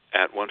followed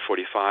at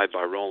 1:45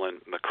 by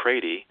Roland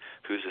McCready,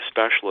 who's a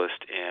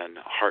specialist in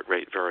heart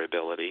rate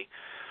variability.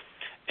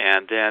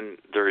 And then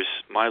there's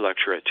my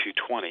lecture at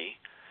 2:20,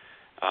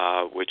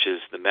 which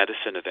is the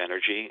medicine of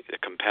energy, the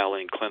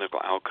compelling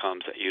clinical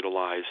outcomes that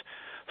utilize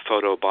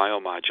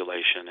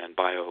photobiomodulation and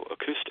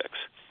bioacoustics.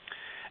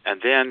 And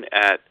then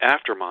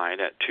after mine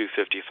at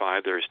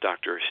 2:55, there's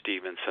Dr.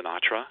 Stephen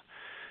Sinatra,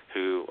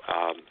 who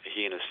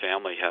he and his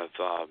family have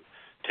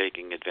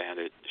taken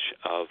advantage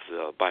of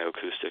the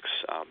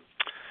BioAcoustics,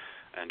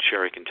 and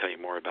Sherry can tell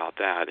you more about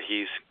that.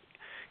 He's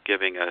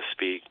giving a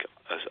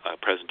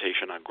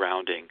presentation on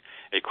grounding,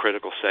 a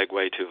critical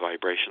segue to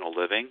vibrational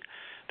living.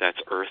 That's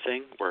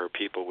earthing, where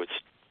people would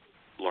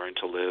learn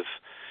to live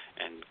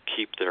and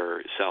keep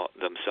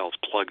themselves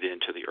plugged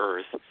into the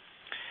earth.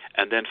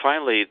 And then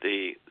finally,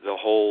 the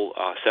whole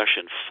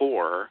session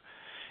 4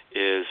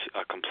 is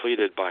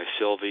completed by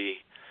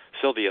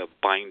Sylvia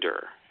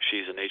Binder.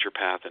 She's a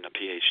naturopath and a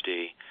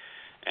PhD,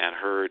 and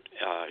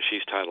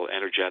she's titled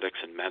Energetics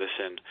in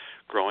Medicine,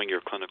 Growing Your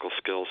Clinical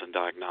Skills in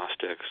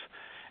Diagnostics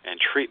and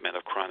Treatment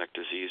of Chronic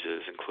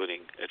Diseases,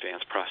 including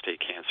advanced prostate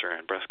cancer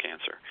and breast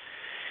cancer.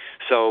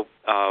 So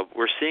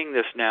we're seeing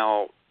this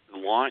now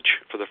launch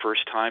for the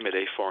first time at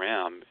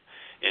A4M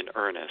in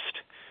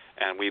earnest,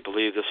 and we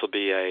believe this will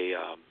be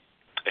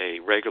a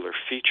regular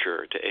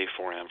feature to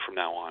A4M from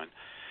now on.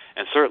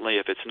 And certainly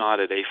if it's not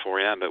at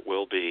A4M, it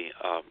will be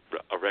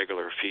a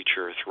regular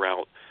feature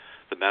throughout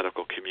the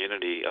medical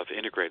community of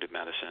integrative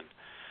medicine,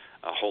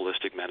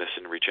 holistic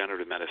medicine,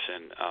 regenerative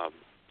medicine,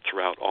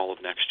 throughout all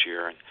of next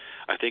year. And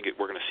I think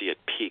we're going to see it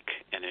peak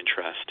in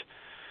interest,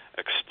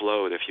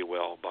 explode, if you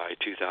will, by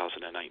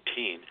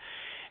 2019.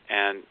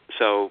 And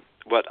so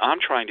what I'm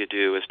trying to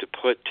do is to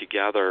put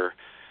together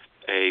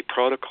a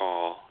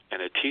protocol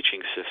and a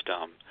teaching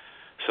system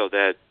so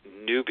that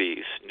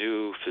newbies,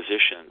 new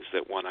physicians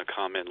that want to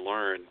come and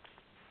learn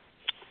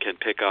can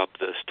pick up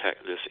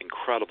this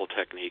incredible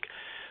technique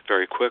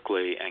very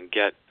quickly and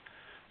get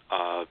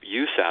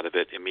use out of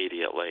it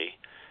immediately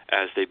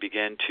as they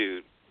begin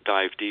to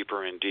dive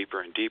deeper and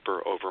deeper and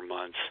deeper over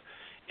months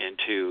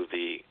into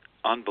the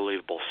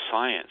unbelievable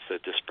science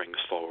that this brings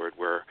forward,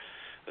 where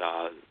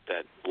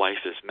that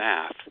life is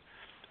math,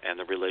 and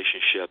the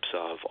relationships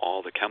of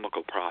all the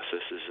chemical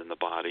processes in the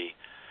body,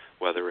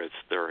 whether it's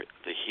the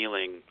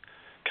healing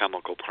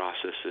chemical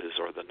processes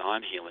or the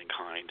non-healing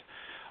kind,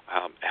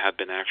 have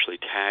been actually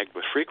tagged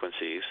with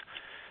frequencies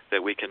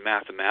that we can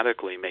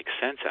mathematically make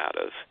sense out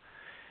of,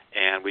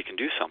 and we can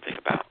do something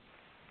about.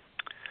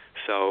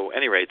 So,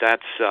 anyway,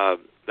 that's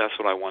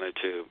what I wanted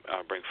to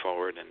bring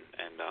forward and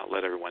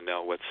let everyone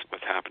know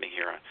what's happening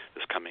here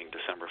this coming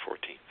December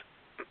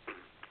 14th.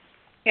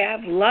 We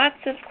have lots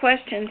of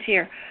questions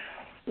here.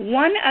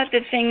 One of the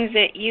things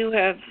that you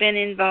have been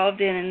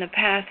involved in the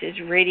past is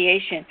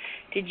radiation.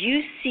 Did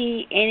you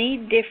see any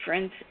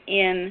difference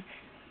in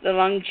the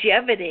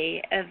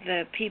longevity of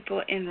the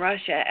people in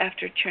Russia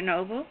after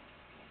Chernobyl?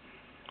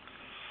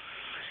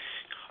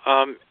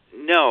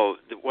 No.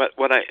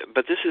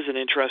 But this is an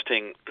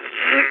interesting,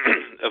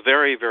 a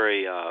very,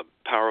 very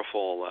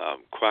powerful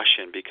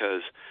question,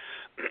 because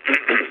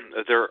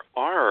there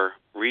are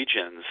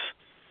regions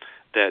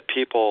that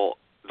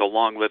the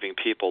long-living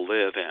people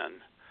live in,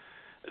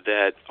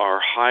 that are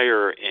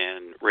higher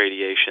in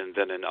radiation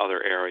than in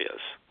other areas.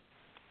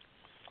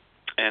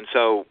 And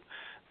so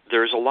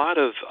there's a lot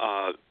of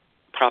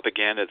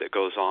propaganda that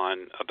goes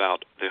on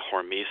about the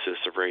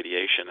hormesis of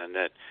radiation, and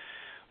that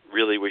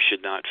really we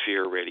should not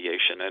fear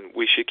radiation. And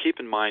we should keep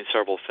in mind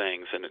several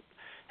things, and it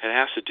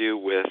has to do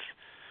with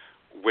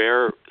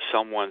where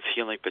someone's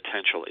healing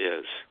potential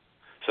is.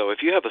 So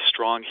if you have a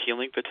strong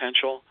healing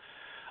potential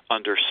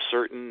under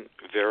certain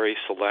very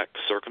select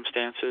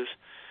circumstances,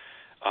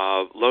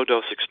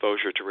 low-dose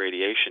exposure to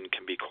radiation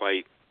can be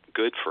quite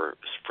good for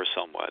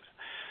someone.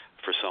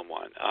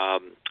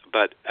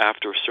 But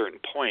after a certain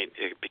point,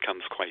 it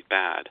becomes quite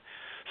bad.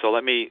 So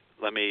let me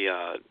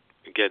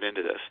get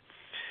into this.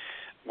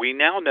 We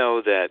now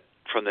know that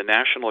from the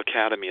National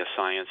Academy of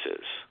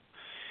Sciences,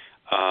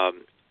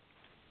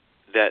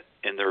 that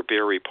in their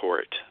Beer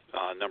report,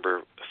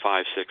 number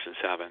 5, 6, and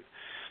 7,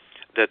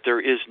 that there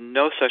is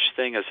no such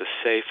thing as a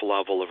safe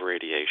level of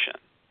radiation.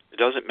 It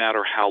doesn't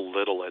matter how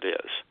little it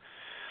is.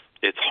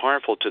 It's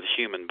harmful to the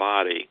human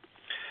body,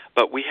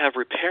 but we have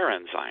repair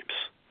enzymes.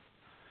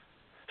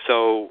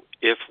 So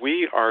if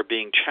we are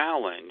being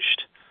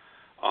challenged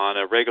on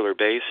a regular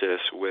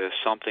basis with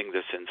something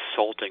that's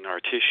insulting our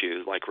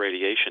tissues, like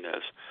radiation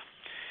is,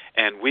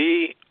 and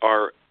we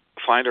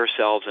find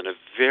ourselves in a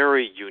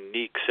very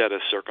unique set of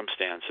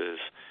circumstances,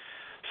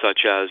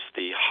 such as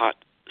the hot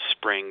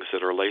springs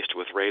that are laced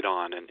with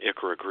radon and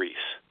Icora grease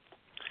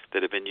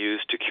that have been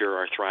used to cure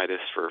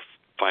arthritis for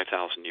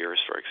 5,000 years,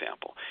 for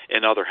example,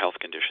 and other health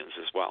conditions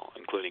as well,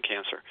 including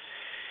cancer.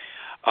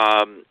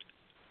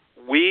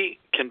 We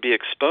can be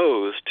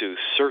exposed to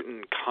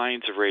certain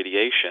kinds of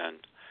radiation,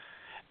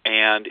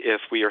 and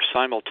if we are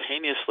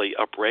simultaneously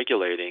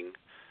upregulating,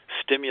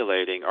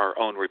 stimulating our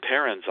own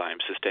repair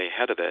enzymes to stay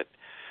ahead of it,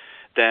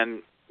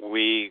 then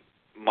we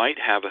might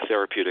have a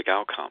therapeutic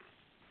outcome.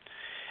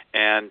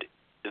 And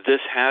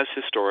this has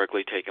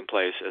historically taken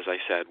place, as I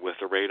said, with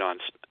the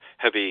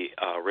heavy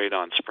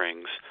radon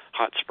springs,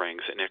 hot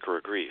springs, and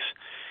Icora grease.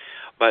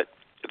 But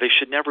they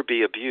should never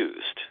be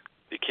abused.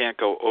 You can't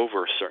go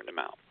over a certain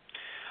amount.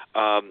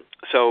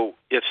 So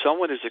if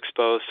someone is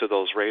exposed to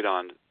those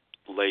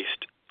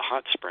radon-laced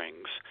hot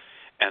springs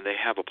and they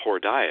have a poor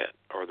diet,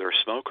 or they're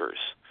smokers,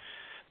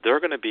 they're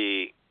going to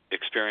be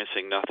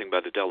experiencing nothing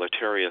but a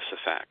deleterious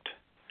effect.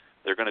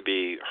 They're going to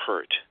be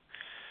hurt.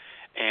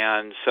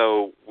 And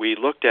so we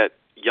looked at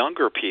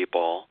younger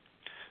people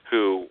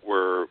who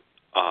were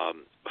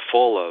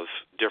full of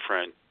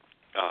different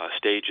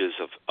stages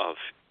of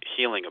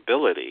healing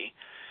ability.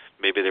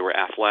 Maybe they were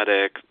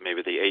athletic,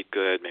 maybe they ate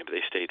good, maybe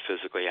they stayed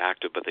physically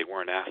active, but they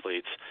weren't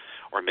athletes,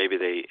 or maybe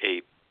they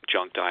ate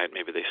junk diet,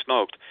 maybe they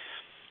smoked.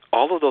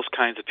 All of those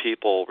kinds of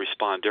people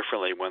respond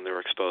differently when they're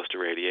exposed to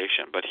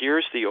radiation. But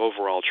here's the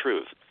overall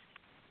truth.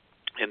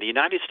 In the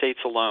United States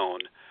alone,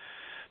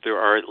 there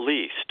are at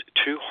least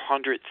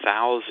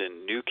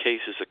 200,000 new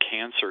cases of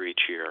cancer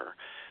each year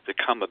that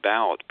come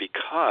about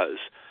because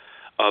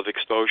of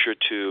exposure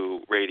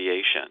to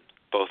radiation,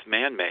 both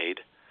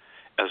man-made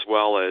as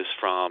well as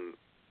from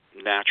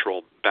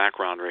natural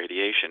background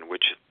radiation,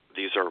 which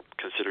these are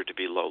considered to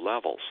be low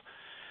levels.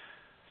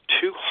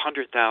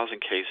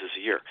 200,000 cases a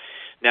year.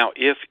 Now,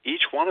 if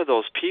each one of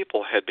those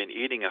people had been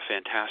eating a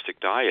fantastic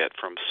diet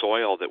from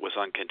soil that was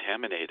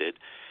uncontaminated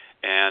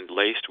and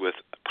laced with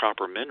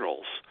proper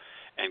minerals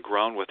and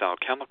grown without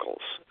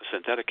chemicals,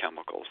 synthetic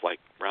chemicals like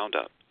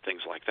Roundup,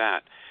 things like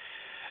that,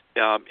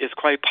 it's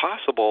quite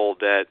possible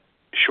that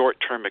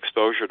short-term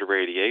exposure to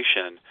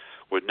radiation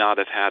would not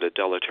have had a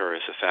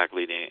deleterious effect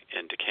leading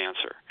into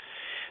cancer.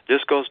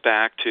 This goes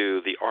back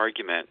to the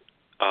argument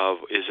of,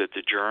 is it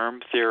the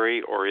germ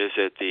theory or is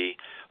it the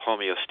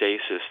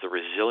homeostasis, the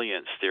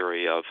resilience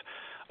theory of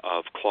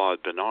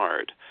Claude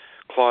Bernard?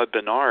 Claude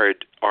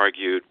Bernard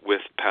argued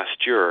with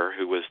Pasteur,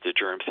 who was the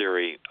germ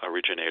theory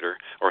originator,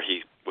 or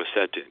he was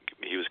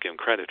given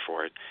credit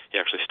for it. He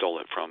actually stole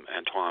it from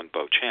Antoine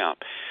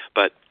Beauchamp.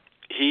 But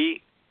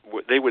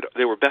they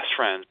were best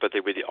friends, but they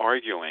would be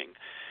arguing,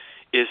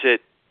 is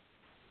it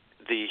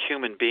the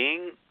human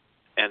being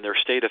and their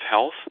state of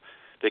health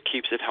that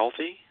keeps it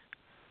healthy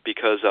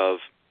because of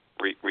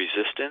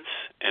resistance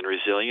and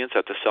resilience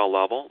at the cell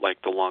level, like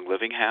the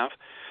long-living have?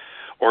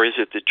 Or is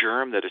it the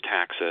germ that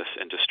attacks us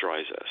and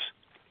destroys us?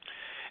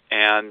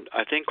 And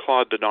I think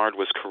Claude Bernard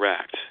was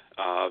correct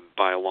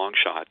by a long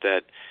shot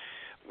that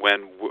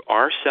when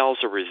our cells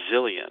are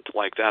resilient,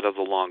 like that of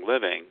the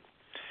long-living,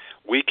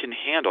 we can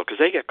handle, because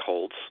they get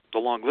colds. The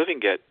long-living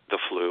get the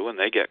flu and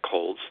they get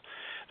colds.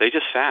 They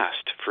just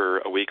fast for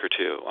a week or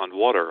two on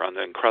water, on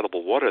the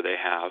incredible water they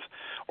have,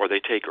 or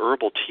they take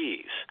herbal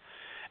teas,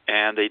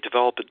 and they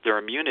develop their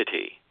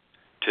immunity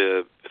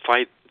to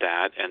fight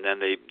that, and then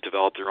they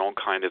develop their own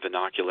kind of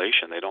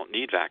inoculation. They don't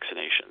need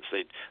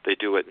vaccinations. They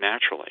do it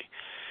naturally.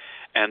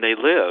 And they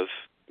live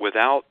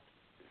without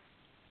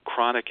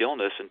chronic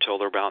illness until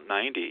they're about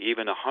 90,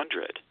 even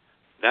 100.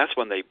 That's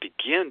when they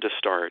begin to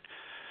start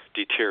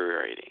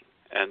deteriorating,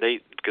 and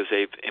because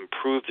they've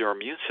improved their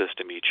immune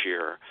system each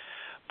year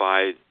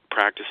by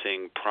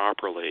practicing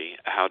properly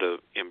how to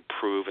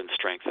improve and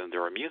strengthen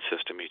their immune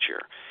system each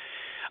year.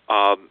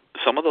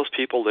 Some of those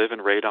people live in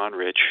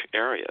radon-rich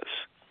areas.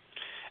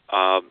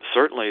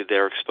 Certainly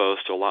they're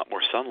exposed to a lot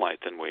more sunlight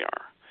than we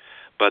are,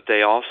 but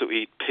they also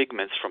eat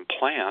pigments from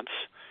plants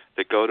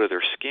that go to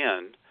their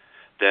skin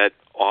that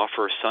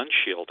offer sun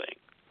shielding.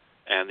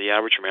 And the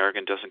average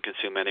American doesn't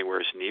consume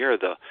anywhere near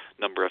the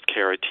number of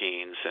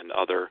carotenes and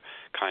other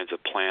kinds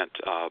of plant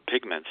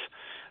pigments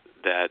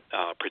that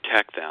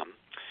protect them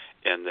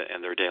in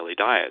their daily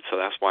diet. So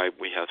that's why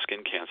we have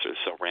skin cancer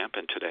so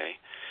rampant today.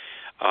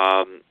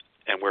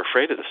 And we're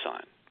afraid of the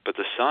sun. But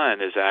the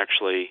sun is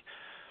actually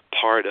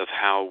part of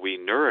how we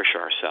nourish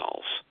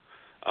ourselves.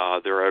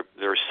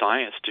 There's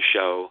science to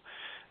show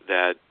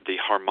that the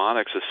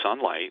harmonics of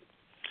sunlight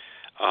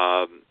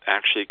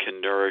actually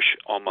can nourish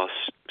almost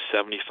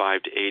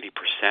 75 to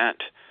 80%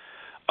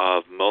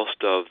 of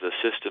most of the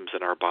systems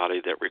in our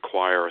body that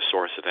require a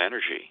source of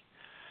energy.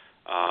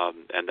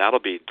 And that'll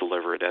be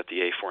delivered at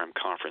the A4M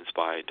conference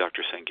by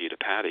Dr. Sangeeta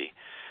Patti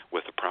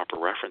with the proper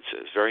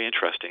references. Very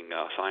interesting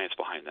science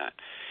behind that.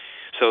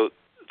 So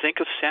think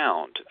of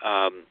sound.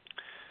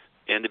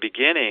 In the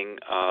beginning,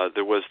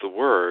 there was the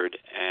word,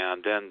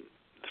 and then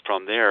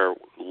from there,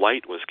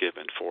 light was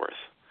given forth.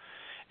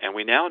 And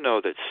we now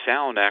know that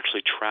sound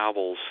actually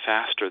travels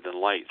faster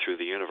than light through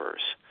the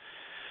universe.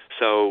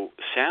 So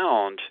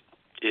sound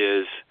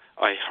is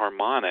a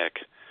harmonic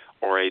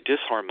or a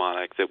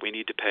disharmonic that we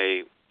need to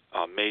pay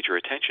major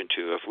attention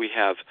to. If we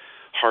have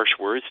harsh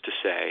words to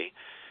say,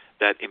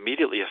 that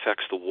immediately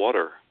affects the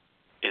water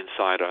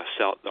inside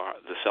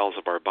the cells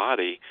of our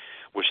body,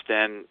 which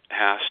then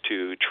has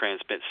to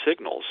transmit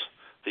signals,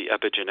 the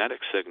epigenetic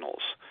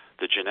signals,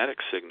 the genetic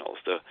signals,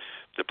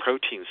 the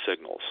protein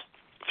signals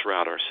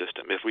throughout our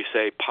system. If we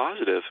say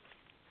positive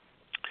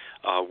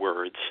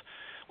words,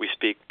 we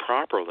speak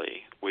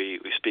properly, we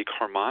speak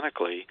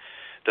harmonically,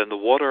 then the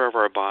water of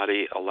our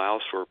body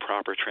allows for a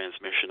proper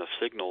transmission of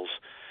signals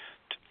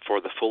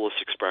for the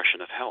fullest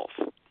expression of health.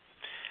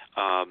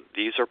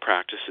 These are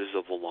practices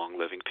of the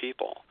long-living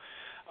people.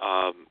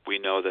 We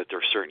know that there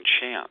are certain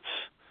chants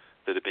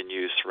that have been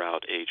used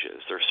throughout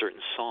ages. There are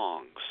certain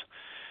songs.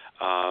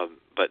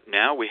 But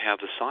now we have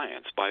the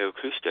science,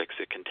 bioacoustics,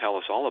 that can tell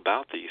us all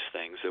about these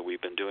things that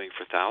we've been doing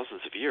for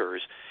thousands of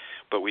years,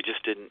 but we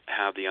just didn't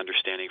have the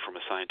understanding from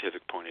a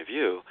scientific point of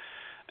view,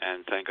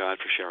 and thank God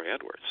for Sherry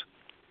Edwards.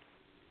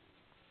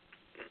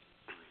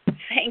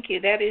 Thank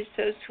you. That is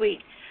so sweet.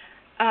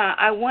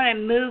 I want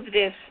to move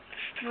this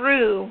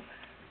through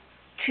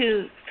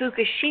to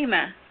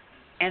Fukushima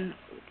and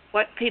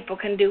what people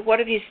can do. What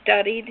have you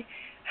studied?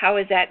 How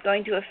is that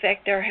going to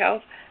affect our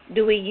health?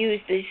 Do we use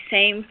the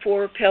same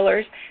 4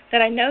 pillars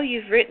that I know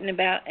you've written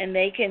about and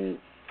they can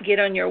get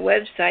on your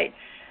website?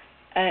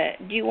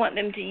 Do you want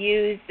them to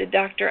use the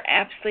Dr.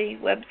 Apsley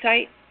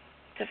website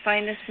to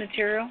find this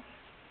material?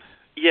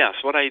 Yes.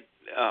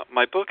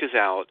 My book is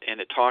out,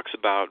 and it talks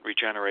about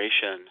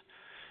regeneration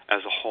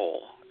as a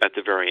whole at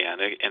the very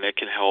end, and it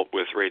can help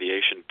with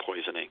radiation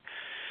poisoning.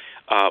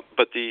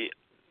 But the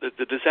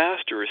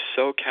disaster is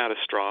so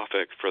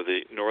catastrophic for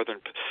the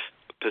northern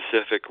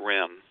Pacific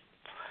Rim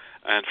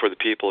and for the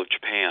people of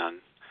Japan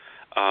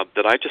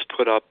that I just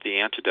put up the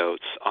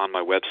antidotes on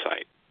my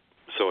website.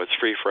 So it's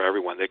free for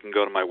everyone. They can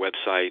go to my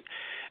website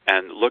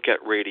and look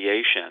at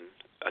radiation,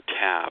 a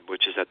tab,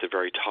 which is at the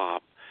very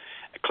top.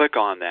 Click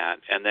on that,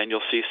 and then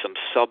you'll see some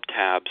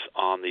sub-tabs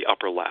on the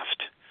upper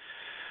left.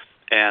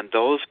 And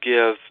those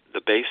give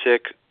the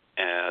basic,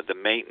 the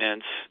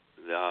maintenance,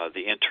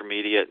 the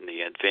intermediate, and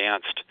the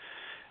advanced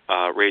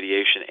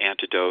radiation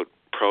antidote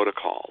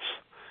protocols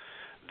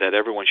that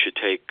everyone should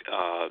take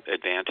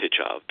advantage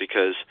of,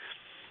 because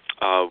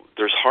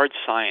there's hard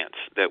science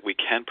that we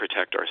can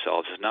protect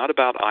ourselves. It's not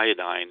about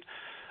iodine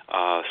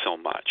so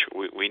much.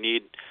 We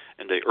need,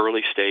 in the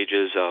early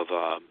stages of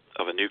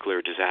a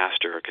nuclear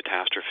disaster, a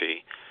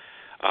catastrophe,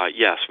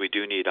 yes, we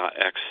do need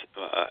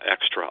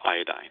extra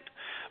iodine.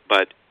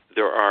 But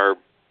there are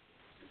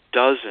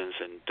dozens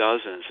and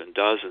dozens and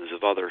dozens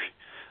of other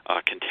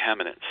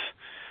contaminants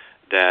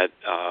that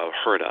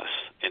hurt us,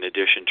 in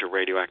addition to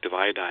radioactive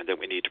iodine, that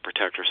we need to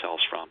protect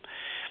ourselves from.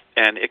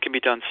 And it can be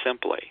done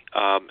simply.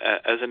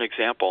 As an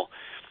example,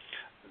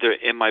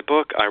 in my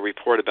book, I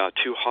report about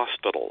 2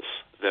 hospitals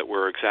that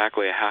were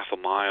exactly a half a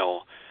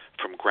mile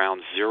from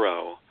ground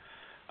zero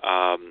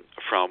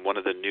from one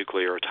of the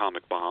nuclear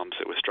atomic bombs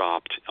that was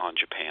dropped on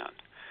Japan.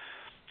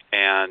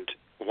 And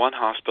one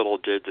hospital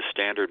did the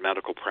standard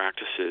medical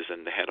practices,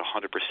 and they had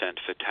 100%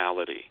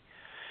 fatality.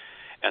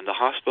 And the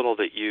hospital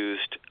that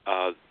used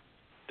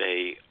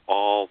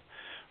all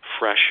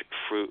fresh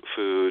fruit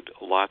food,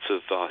 lots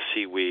of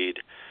seaweed,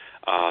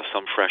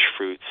 some fresh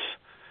fruits,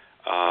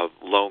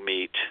 low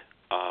meat,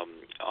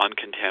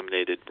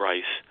 uncontaminated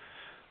rice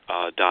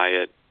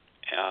diet,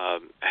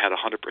 had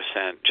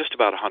 100%, just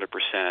about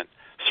 100%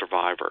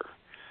 survivor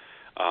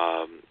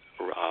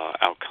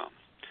outcome.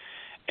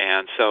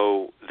 And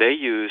so they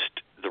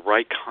used the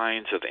right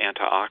kinds of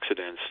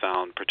antioxidants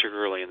found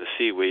particularly in the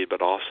seaweed,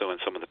 but also in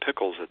some of the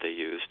pickles that they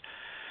used,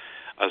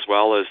 as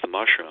well as the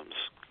mushrooms,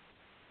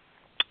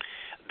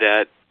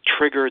 that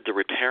triggered the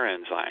repair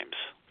enzymes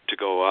to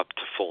go up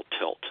to full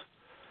tilt,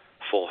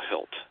 full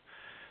hilt,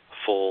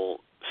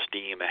 full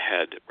steam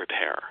ahead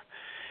repair.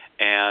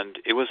 And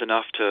it was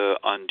enough to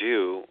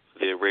undo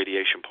the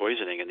radiation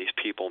poisoning, and these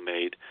people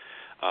made,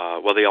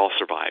 they all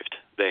survived.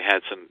 They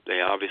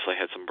obviously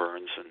had some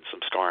burns and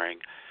some scarring.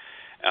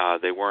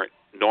 They weren't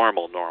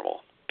normal,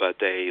 but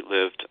they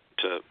lived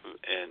to,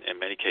 in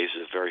many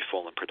cases, a very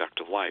full and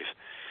productive life.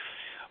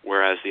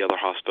 Whereas the other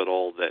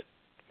hospital that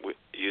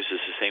uses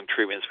the same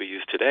treatments we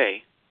use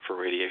today for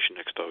radiation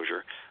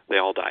exposure, they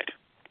all died.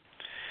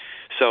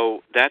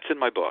 So that's in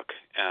my book.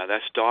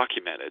 That's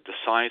documented. The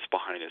science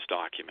behind it is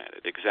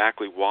documented.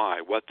 Exactly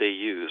why, what they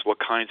use, what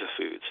kinds of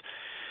foods.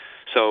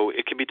 So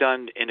it can be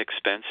done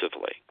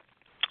inexpensively.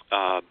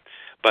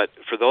 But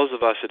for those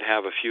of us that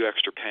have a few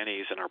extra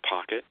pennies in our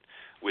pocket,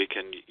 we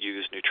can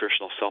use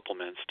nutritional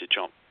supplements to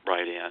jump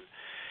right in,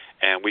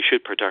 and we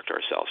should protect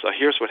ourselves. So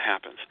here's what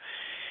happens.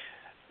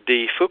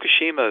 The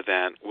Fukushima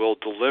event will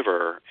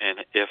deliver,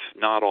 and if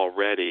not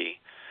already,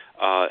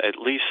 at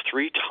least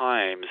 3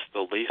 times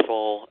the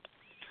lethal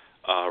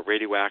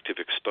radioactive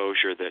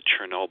exposure that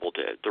Chernobyl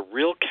did. The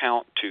real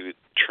count to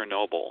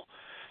Chernobyl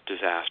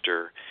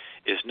disaster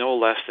is no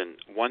less than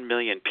 1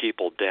 million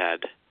people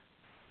dead.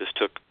 This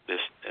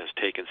has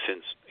taken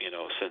since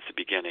the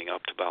beginning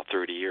up to about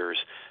 30 years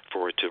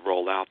for it to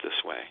roll out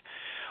this way,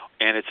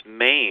 and it's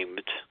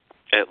maimed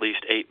at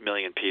least 8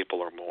 million people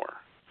or more.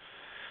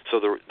 So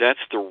that's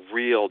the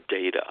real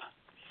data,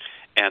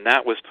 and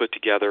that was put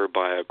together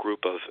by a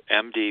group of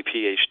MD,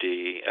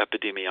 PhD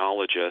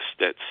epidemiologists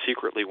that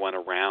secretly went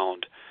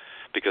around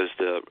because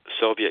the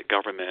Soviet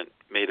government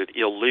made it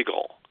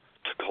illegal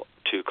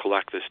to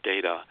collect this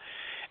data,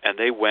 and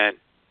they went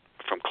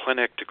from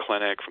clinic to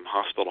clinic, from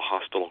hospital to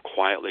hospital,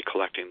 quietly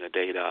collecting the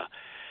data.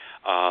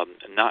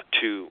 Not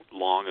too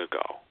long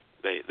ago,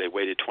 they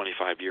waited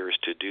 25 years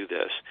to do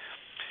this.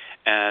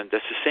 And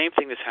that's the same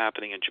thing that's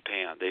happening in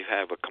Japan. They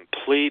have a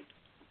complete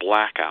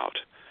blackout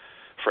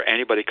for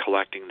anybody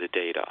collecting the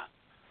data.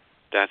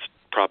 That's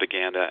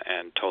propaganda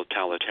and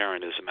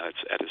totalitarianism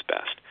at its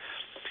best.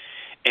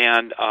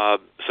 And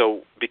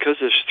so because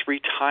there's 3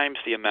 times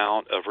the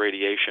amount of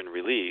radiation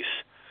release,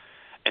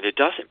 and it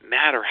doesn't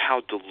matter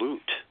how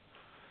dilute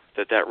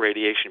that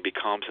radiation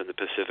becomes in the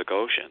Pacific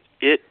Ocean.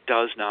 It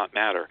does not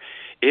matter.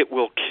 It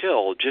will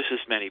kill just as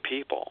many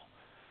people.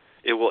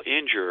 It will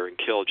injure and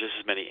kill just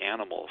as many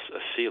animals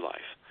as sea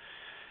life.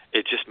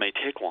 It just may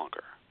take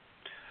longer.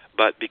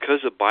 But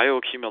because of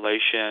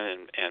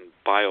bioaccumulation and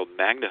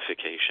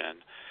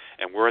biomagnification,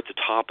 and we're at the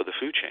top of the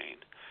food chain,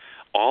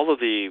 all of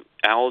the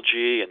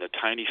algae and the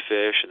tiny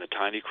fish and the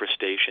tiny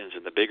crustaceans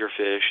and the bigger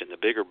fish and the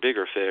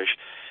bigger fish,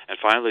 and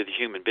finally the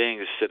human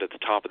beings sit at the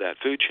top of that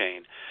food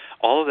chain,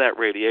 all of that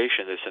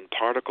radiation is in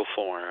particle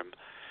form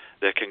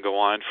that can go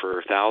on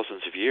for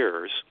thousands of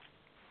years,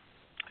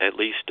 at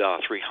least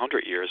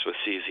 300 years with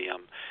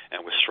cesium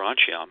and with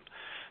strontium.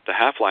 The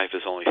half-life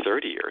is only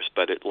 30 years,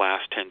 but it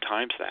lasts 10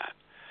 times that.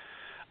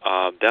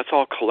 That's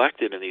all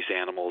collected in these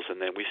animals,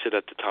 and then we sit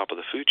at the top of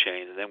the food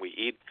chain, and then we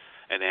eat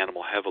an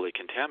animal heavily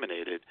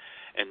contaminated,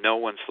 and no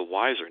one's the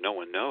wiser. No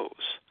one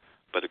knows.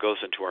 But it goes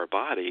into our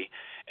body,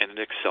 and it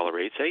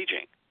accelerates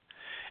aging.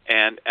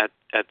 And at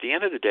the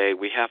end of the day,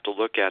 we have to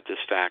look at this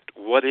fact.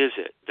 What is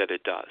it that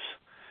it does?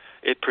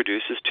 It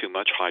produces too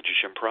much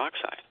hydrogen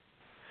peroxide.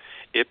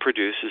 It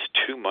produces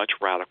too much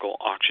radical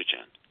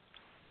oxygen.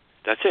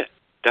 That's it.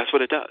 That's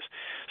what it does.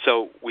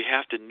 So we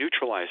have to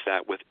neutralize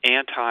that with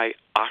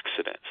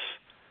antioxidants,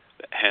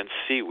 hence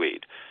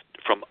seaweed,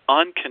 from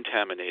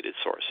uncontaminated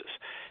sources,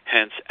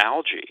 hence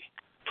algae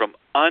from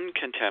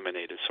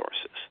uncontaminated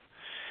sources,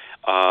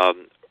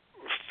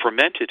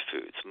 fermented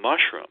foods,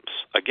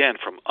 mushrooms, again,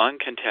 from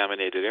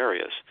uncontaminated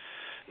areas.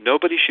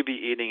 Nobody should be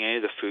eating any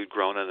of the food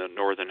grown in the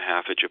northern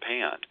half of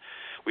Japan.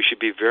 We should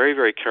be very,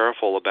 very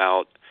careful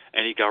about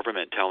any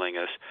government telling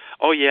us,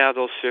 oh, yeah,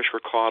 those fish were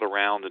caught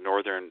around the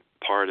northern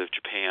part of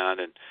Japan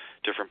and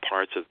different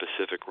parts of the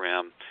Pacific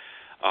Rim.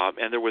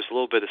 And there was a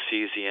little bit of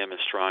cesium and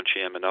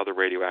strontium and other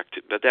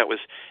radioactive, but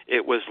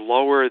it was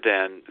lower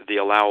than the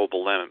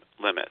allowable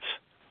limits.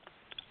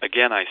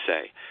 Again, I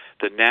say,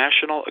 the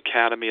National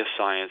Academy of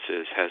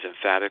Sciences has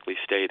emphatically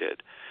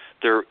stated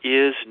there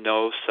is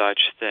no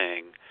such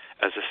thing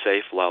as a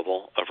safe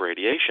level of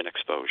radiation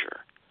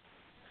exposure.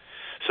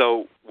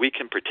 So we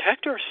can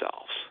protect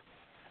ourselves,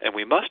 and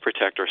we must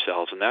protect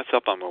ourselves, and that's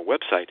up on our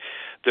website.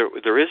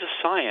 There is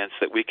a science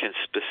that we can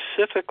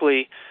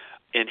specifically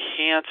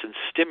enhance and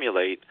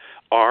stimulate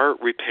our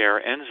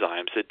repair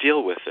enzymes that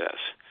deal with this.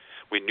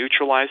 We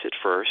neutralize it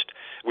first.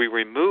 We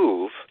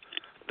remove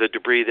the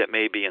debris that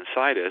may be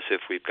inside us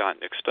if we've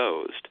gotten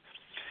exposed.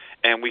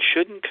 And we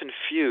shouldn't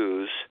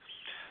confuse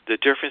the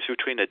difference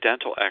between a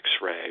dental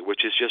X-ray,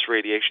 which is just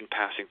radiation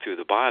passing through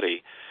the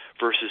body,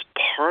 versus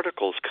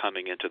particles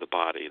coming into the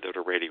body that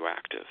are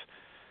radioactive.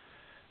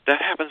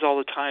 That happens all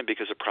the time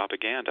because of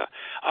propaganda.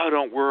 Oh,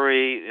 don't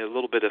worry, a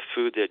little bit of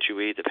food that you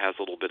eat that has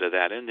a little bit of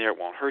that in there, it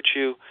won't hurt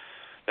you.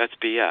 That's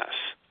BS.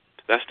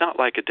 That's not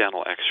like a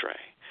dental X-ray.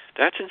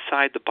 That's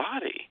inside the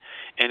body,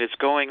 and it's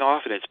going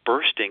off and it's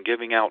bursting,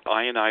 giving out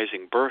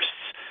ionizing bursts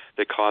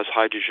that cause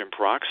hydrogen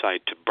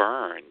peroxide to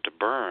burn.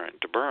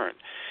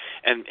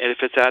 And if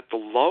it's at the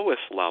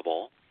lowest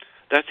level,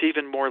 that's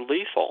even more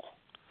lethal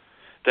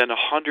than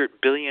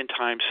 100 billion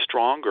times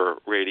stronger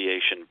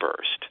radiation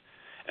burst.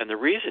 And the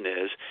reason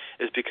is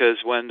because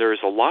when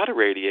there's a lot of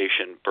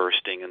radiation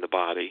bursting in the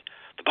body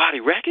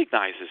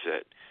recognizes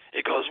it.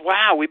 It goes,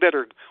 wow, we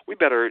better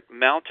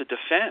mount a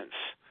defense.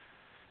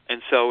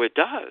 And so it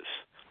does.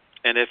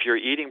 And if you're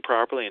eating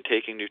properly and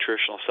taking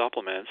nutritional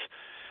supplements,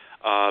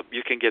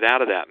 you can get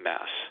out of that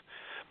mess.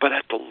 But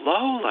at the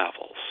low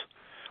levels,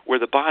 where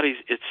the body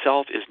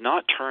itself is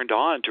not turned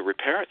on to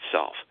repair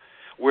itself,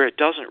 where it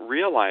doesn't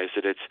realize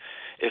that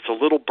it's a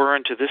little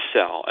burn to this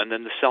cell, and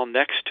then the cell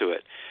next to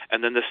it,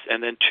 and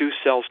then two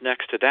cells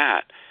next to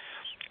that.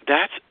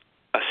 That's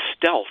a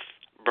stealth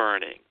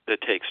burning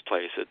that takes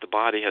place that the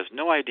body has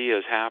no idea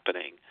is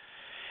happening,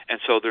 and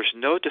so there's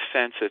no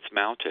defense that's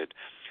mounted.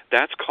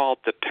 That's called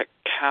the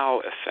Pekau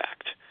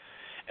effect,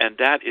 and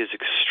that is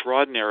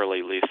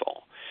extraordinarily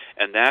lethal.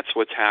 And that's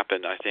what's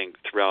happened, I think,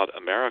 throughout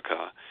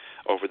America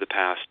over the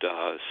past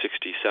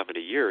 60, 70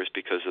 years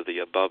because of the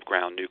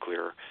above-ground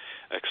nuclear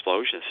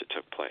explosions that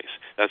took place.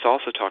 That's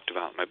also talked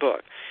about in my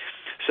book.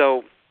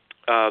 So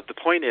the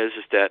point is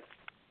that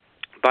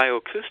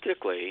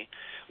bioacoustically,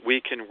 we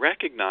can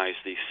recognize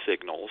these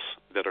signals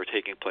that are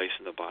taking place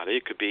in the body.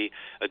 It could be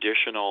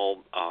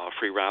additional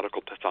free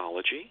radical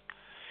pathology,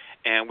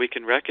 and we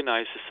can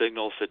recognize the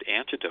signals that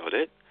antidote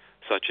it,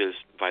 such as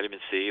vitamin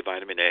C,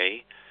 vitamin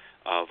A,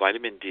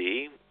 vitamin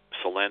D,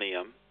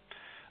 selenium,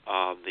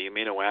 the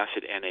amino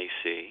acid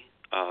NAC,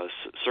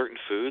 certain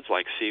foods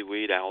like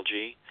seaweed,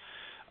 algae,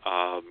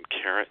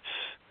 carrots,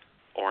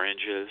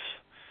 oranges.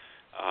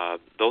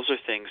 Those are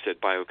things that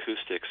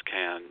bioacoustics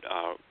can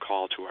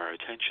call to our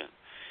attention.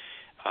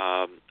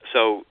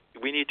 So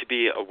we need to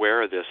be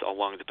aware of this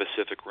along the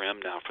Pacific Rim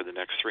now for the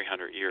next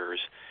 300 years.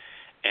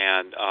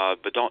 And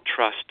but don't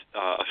trust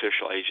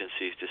official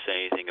agencies to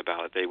say anything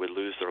about it. They would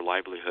lose their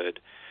livelihood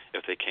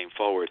if they came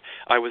forward.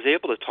 I was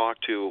able to talk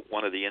to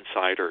one of the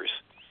insiders,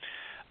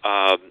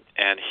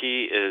 and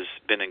he has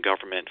been in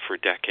government for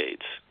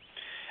decades.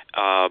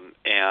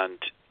 And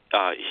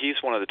he's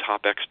one of the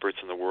top experts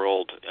in the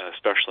world,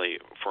 especially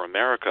for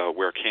America,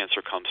 where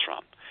cancer comes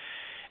from.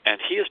 And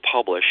he has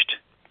published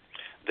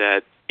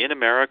that in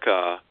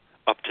America,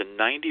 up to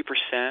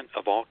 90%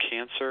 of all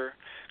cancer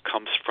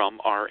comes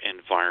from our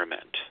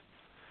environment,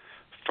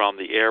 from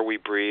the air we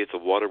breathe, the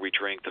water we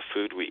drink, the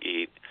food we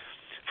eat,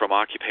 from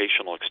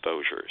occupational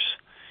exposures.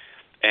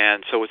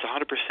 And so it's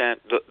 100%,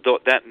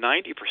 that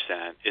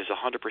 90% is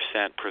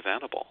 100%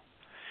 preventable.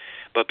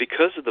 But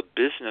because of the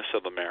business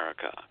of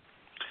America,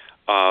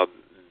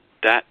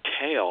 that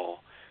tale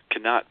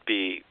cannot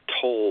be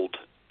told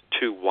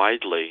too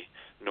widely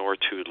nor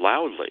too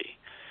loudly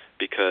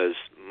because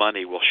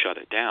money will shut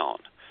it down.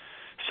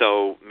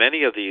 So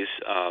many of these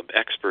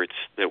experts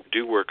that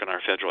do work in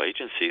our federal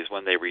agencies,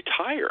 when they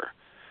retire,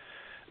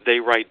 they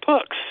write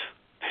books.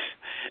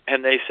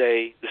 And they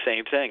say the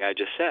same thing I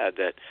just said,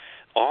 that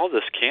all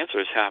this cancer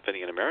is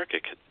happening in America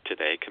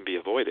today can be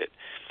avoided.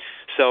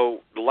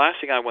 So the last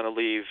thing I want to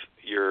leave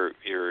your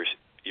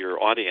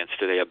audience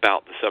today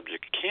about the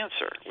subject of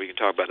cancer, we can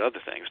talk about other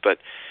things, but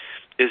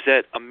is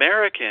that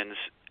Americans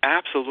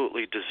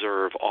absolutely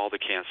deserve all the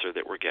cancer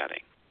that we're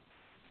getting.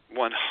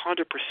 100%.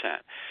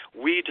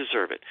 We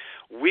deserve it.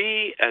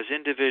 We as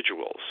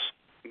individuals,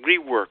 we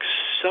work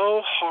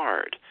so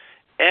hard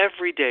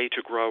every day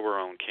to grow our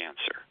own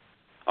cancer.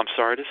 I'm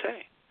sorry to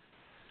say.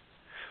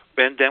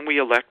 And then we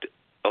elect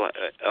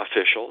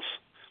officials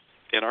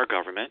in our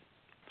government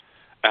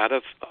out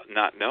of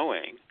not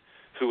knowing,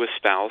 who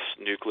espouse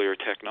nuclear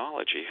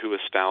technology, who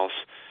espouse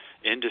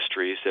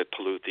industries that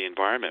pollute the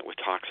environment with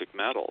toxic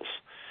metals,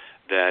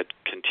 that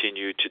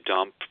continue to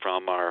dump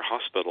from our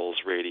hospitals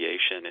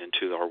radiation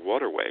into our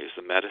waterways,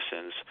 the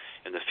medicines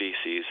and the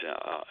feces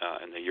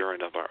and the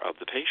urine of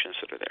the patients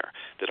that are there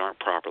that aren't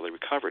properly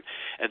recovered.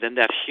 And then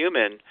that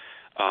human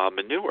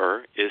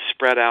manure is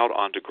spread out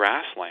onto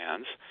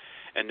grasslands,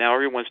 and now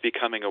everyone's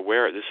becoming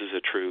aware. This is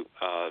a true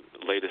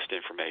latest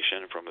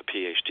information from a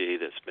PhD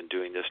that's been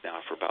doing this now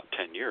for about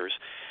 10 years.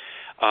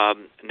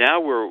 Now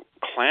we're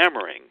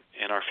clamoring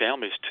in our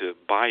families to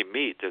buy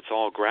meat that's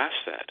all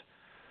grass-fed.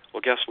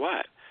 Well, guess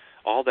what?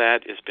 All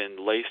that has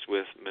been laced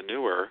with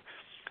manure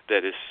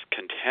that is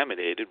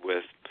contaminated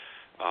with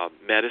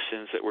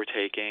medicines that we're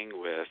taking,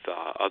 with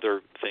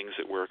other things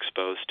that we're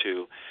exposed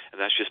to,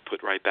 and that's just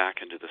put right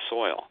back into the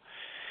soil.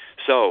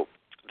 So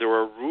there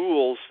are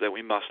rules that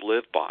we must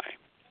live by,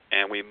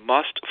 and we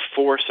must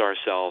force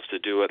ourselves to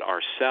do it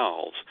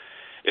ourselves.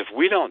 If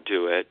we don't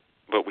do it,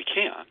 but we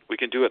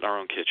can do it in our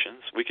own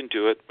kitchens. We can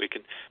do it. We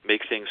can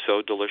make things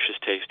so delicious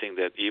tasting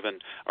that even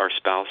our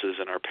spouses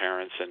and our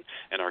parents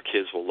and our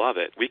kids will love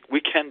it. We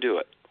can do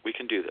it. We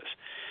can do this.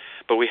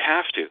 But we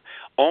have to.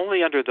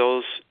 Only under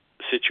those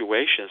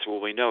situations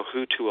will we know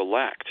who to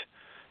elect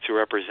to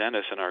represent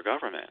us in our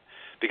government,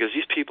 because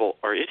these people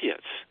are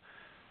idiots.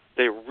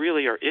 They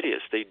really are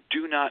idiots. They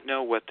do not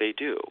know what they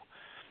do,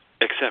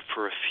 except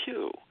for a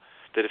few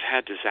that have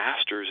had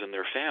disasters in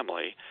their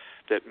family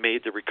that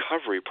made the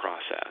recovery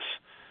process,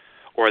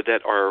 or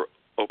that are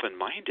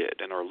open-minded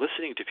and are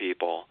listening to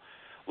people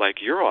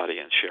like your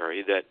audience,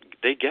 Sherry, that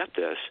they get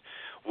this.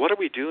 What are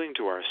we doing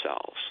to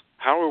ourselves?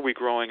 How are we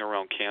growing our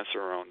own cancer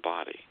in our own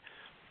body?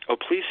 Oh,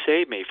 please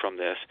save me from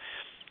this.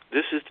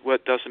 This is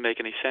what doesn't make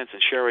any sense.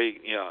 And Sherry,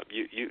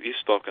 you've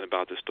spoken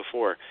about this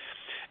before.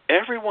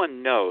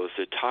 Everyone knows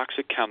that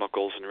toxic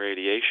chemicals and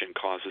radiation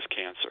causes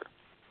cancer.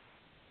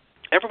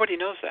 Everybody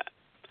knows that.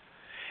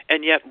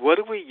 And yet, what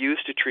do we use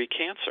to treat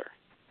cancer?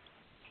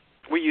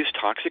 We use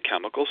toxic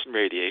chemicals and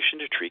radiation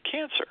to treat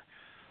cancer.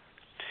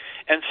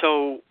 And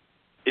so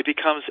it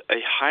becomes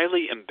a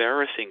highly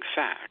embarrassing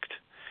fact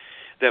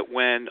that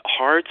when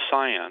hard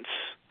science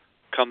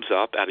comes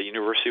up at the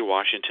University of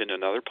Washington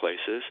and other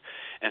places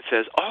and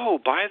says, oh,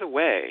 by the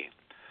way,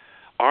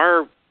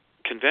 our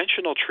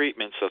conventional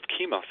treatments of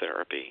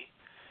chemotherapy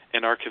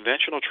and our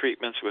conventional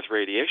treatments with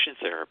radiation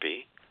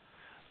therapy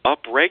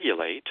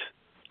upregulate,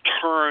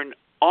 turn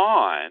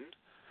on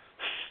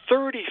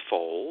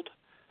 30-fold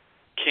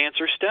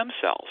cancer stem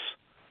cells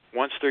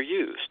once they're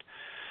used.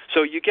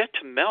 So you get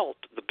to melt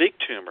the big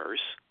tumors,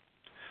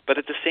 but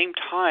at the same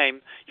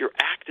time, you're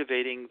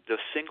activating the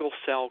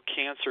single-cell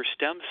cancer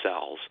stem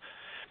cells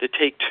that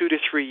take 2 to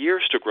 3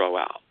 years to grow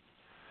out.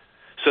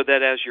 So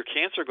that as your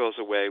cancer goes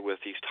away with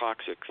these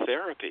toxic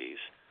therapies,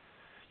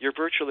 you're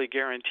virtually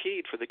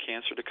guaranteed for the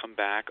cancer to come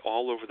back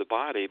all over the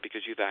body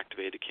because you've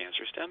activated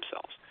cancer stem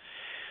cells.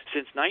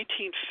 Since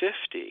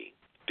 1950,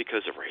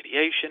 because of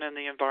radiation in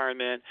the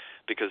environment,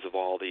 because of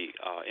all the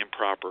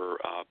improper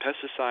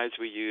pesticides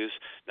we use,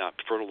 not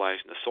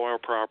fertilizing the soil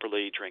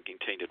properly, drinking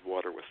tainted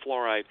water with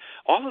fluoride,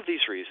 all of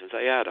these reasons,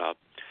 they add up.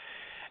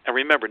 And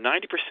remember,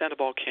 90% of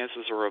all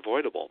cancers are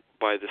avoidable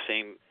by the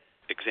same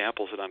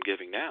examples that I'm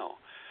giving now.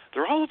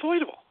 They're all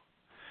avoidable,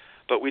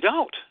 but we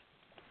don't.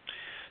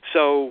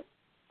 So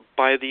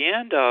by the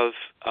end of,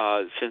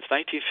 since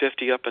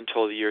 1950 up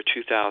until the year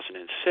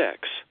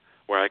 2006,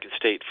 where I can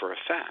state for a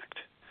fact,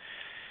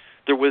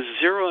 there was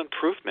zero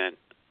improvement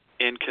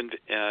in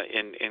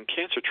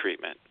cancer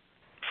treatment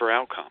for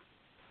outcome.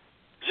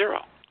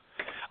 Zero.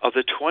 Of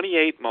the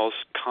 28 most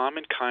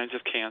common kinds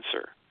of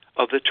cancer,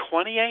 of the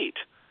 28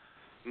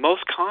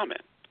 most common,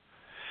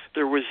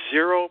 there was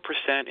 0%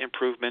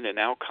 improvement in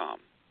outcome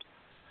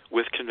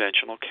with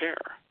conventional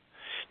care.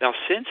 Now,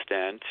 since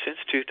then, since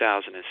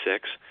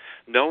 2006,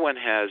 no one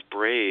has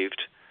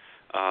braved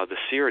the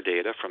SEER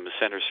data from the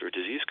Centers for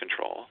Disease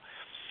Control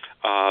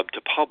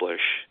to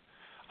publish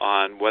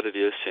on what it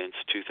is since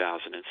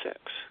 2006.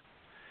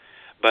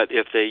 But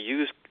if they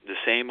use the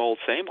same old,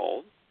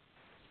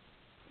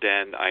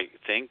 then I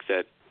think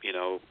that,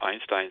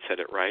 Einstein said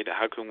it right.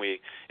 How can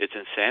it's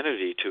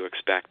insanity to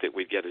expect that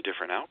we'd get a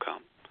different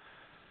outcome.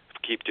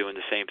 Keep doing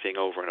the same thing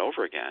over and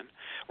over again.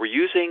 We're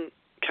using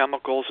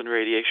chemicals and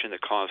radiation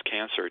that cause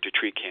cancer to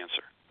treat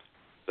cancer.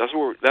 That's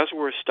what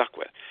we're stuck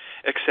with.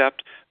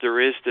 Except there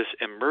is this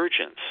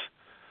emergence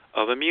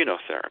of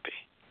immunotherapy.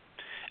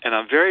 And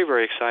I'm very,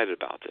 very excited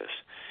about this.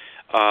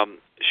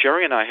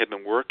 Sherry and I have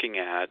been looking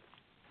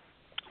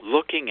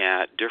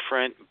at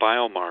different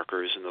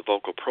biomarkers in the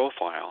vocal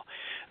profile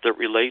that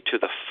relate to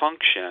the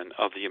function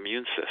of the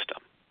immune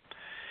system.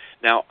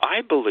 Now,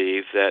 I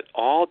believe that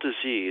all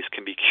disease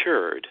can be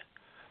cured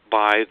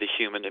by the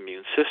human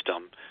immune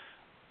system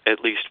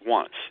at least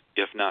once,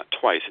 if not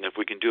twice. And if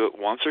we can do it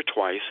once or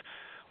twice,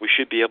 we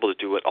should be able to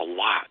do it a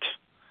lot,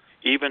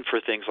 even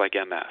for things like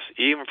MS,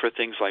 even for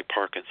things like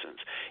Parkinson's,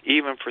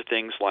 even for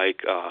things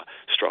like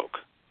stroke.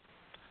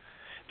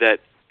 That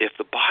if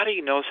the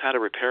body knows how to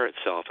repair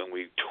itself and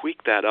we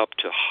tweak that up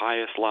to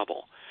highest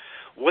level,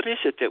 what is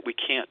it that we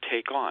can't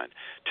take on?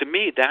 To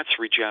me, that's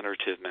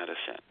regenerative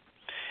medicine.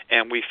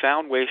 And we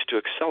found ways to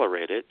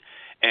accelerate it,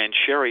 and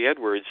Sherry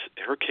Edwards,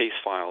 her case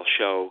files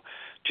show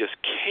just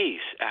case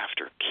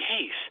after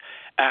case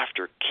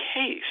after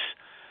case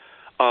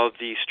of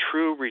these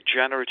true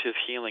regenerative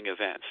healing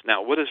events.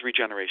 Now, what does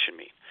regeneration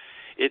mean?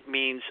 It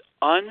means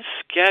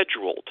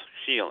unscheduled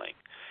healing,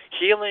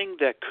 healing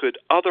that could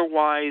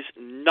otherwise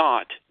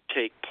not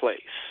take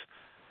place.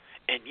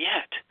 And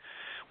yet,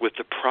 with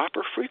the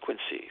proper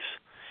frequencies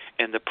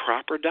and the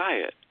proper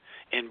diet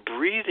and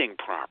breathing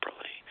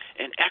properly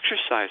and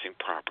exercising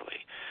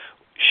properly,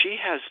 she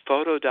has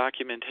photo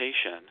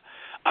documentation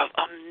of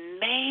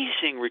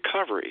amazing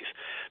recoveries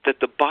that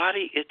the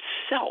body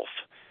itself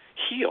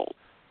healed,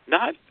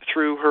 not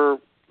through her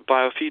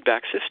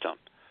biofeedback system,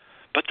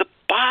 but the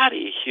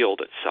body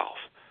healed itself,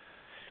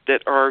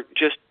 that are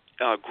just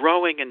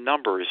growing in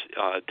numbers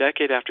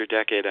decade after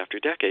decade after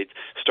decade,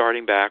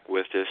 starting back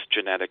with this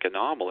genetic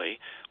anomaly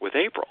with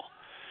April.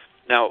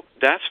 Now,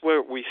 that's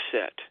where we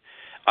sit.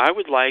 I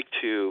would like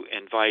to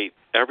invite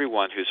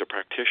everyone who's a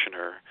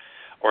practitioner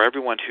or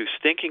everyone who's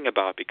thinking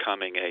about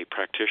becoming a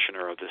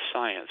practitioner of this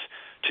science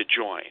to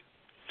join.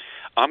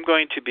 I'm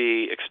going to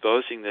be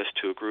exposing this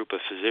to a group of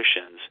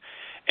physicians,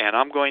 and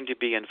I'm going to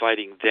be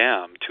inviting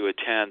them to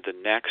attend the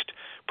next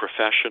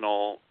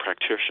professional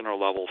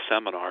practitioner-level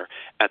seminar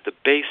at the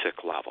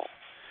basic level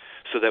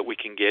so that we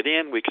can get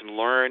in, we can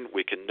learn,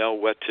 we can know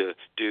what to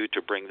do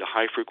to bring the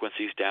high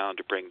frequencies down,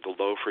 to bring the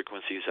low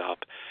frequencies up,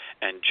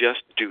 and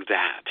just do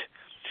that.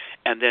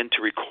 And then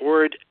to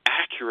record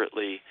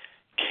accurately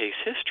case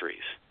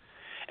histories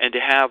and to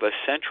have a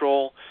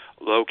central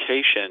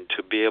location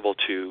to be able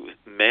to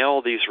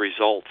mail these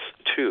results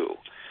to,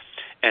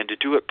 and to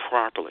do it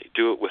properly,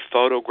 do it with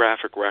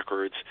photographic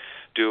records,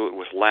 do it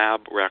with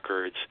lab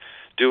records,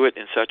 do it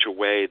in such a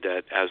way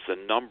that as the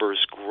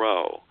numbers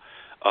grow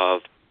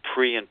of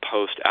pre and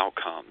post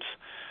outcomes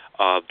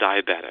of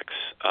diabetics,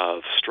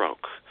 of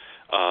stroke,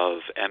 of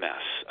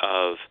MS,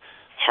 of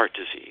heart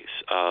disease,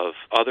 of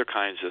other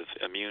kinds of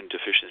immune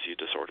deficiency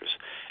disorders,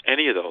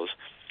 any of those,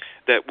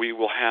 that we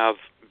will have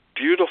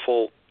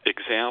beautiful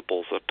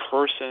examples of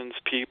persons,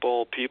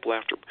 people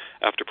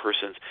after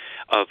persons,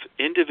 of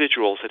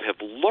individuals that have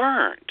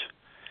learned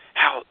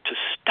how to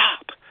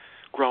stop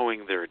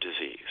growing their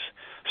disease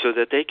so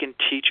that they can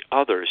teach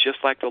others, just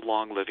like the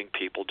long-living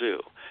people do.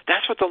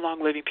 That's what the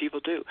long-living people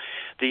do.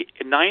 The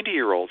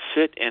 90-year-olds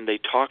sit and they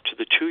talk to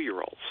the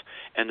 2-year-olds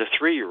and the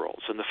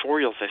 3-year-olds and the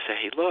 4-year-olds. They say,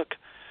 hey, look,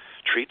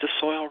 treat the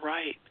soil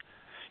right.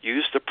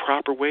 Use the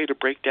proper way to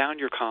break down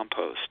your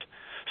compost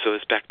so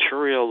it's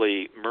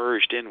bacterially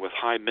merged in with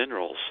high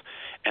minerals,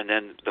 and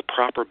then the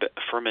proper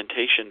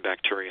fermentation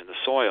bacteria in the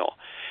soil,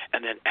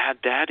 and then add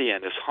that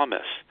in as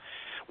humus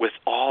with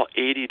all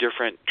 80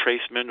 different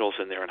trace minerals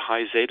in there and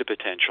high zeta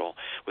potential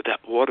with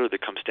that water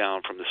that comes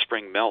down from the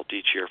spring melt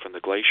each year from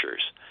the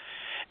glaciers,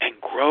 and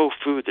grow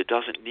food that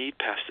doesn't need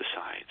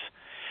pesticides.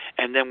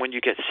 And then when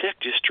you get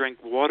sick, just drink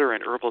water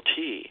and herbal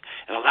tea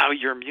and allow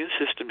your immune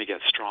system to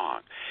get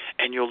strong.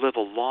 And you'll live a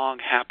long,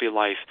 happy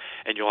life,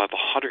 and you'll have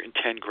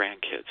 110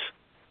 grandkids.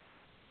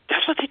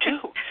 That's what they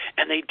do.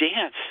 And they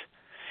dance,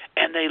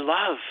 and they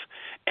love,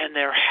 and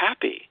they're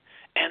happy,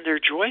 and they're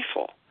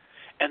joyful,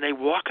 and they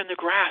walk in the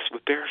grass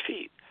with bare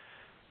feet.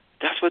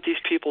 That's what these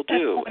people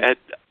do.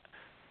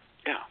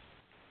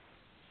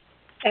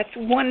 That's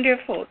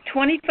wonderful.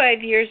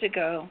 25 years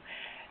ago,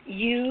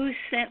 you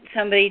sent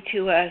somebody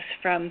to us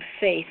from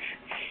Faith.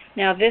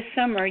 Now, this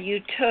summer,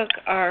 you took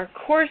our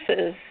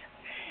courses.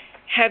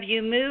 Have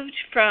you moved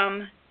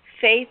from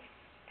faith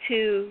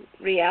to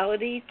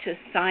reality to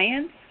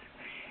science?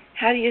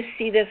 How do you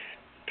see this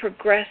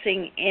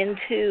progressing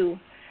into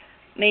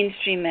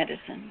mainstream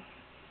medicine?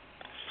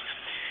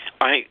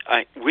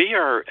 We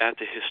are at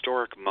the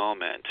historic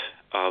moment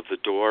of the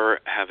door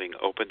having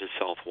opened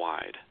itself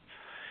wide.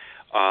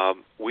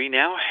 We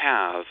now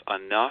have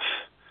enough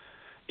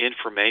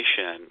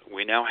information,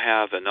 we now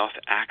have enough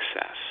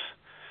access,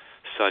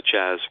 such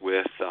as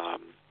with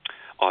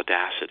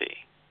Audacity,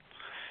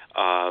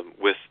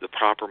 with the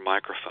proper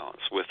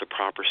microphones, with the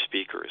proper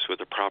speakers, with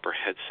the proper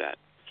headset.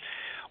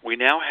 We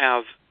now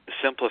have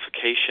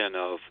simplification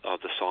of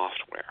the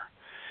software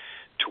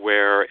to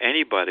where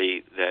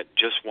anybody that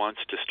just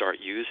wants to start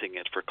using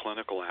it for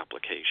clinical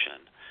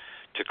application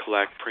to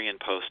collect pre- and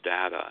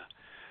post-data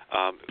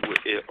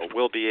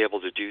will be able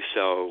to do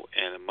so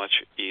in a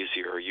much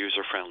easier,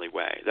 user-friendly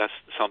way. That's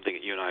something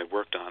that you and I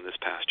worked on this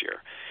past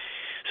year.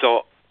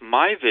 So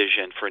my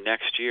vision for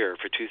next year,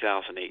 for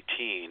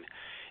 2018,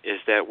 is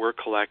that we're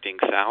collecting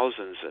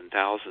thousands and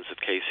thousands of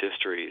case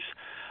histories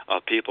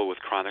of people with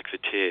chronic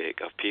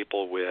fatigue, of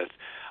people with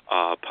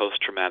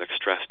post-traumatic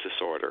stress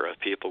disorder, of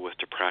people with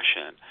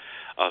depression,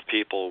 of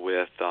people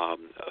with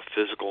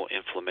physical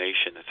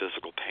inflammation and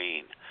physical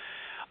pain,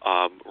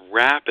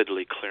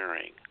 rapidly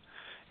clearing,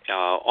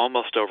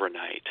 almost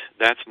overnight.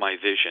 That's my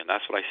vision.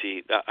 That's what I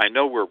see. I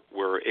know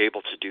we're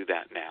able to do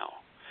that now.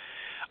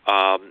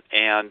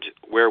 And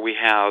where we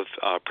have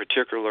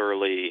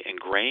particularly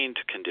ingrained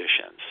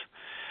conditions,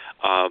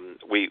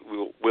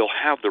 we'll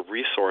have the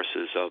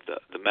resources of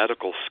the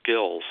medical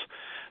skills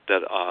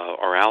that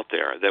are out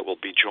there that will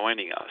be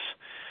joining us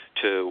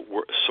to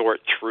sort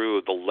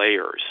through the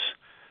layers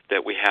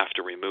that we have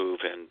to remove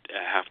and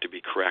have to be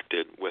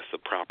corrected with the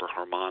proper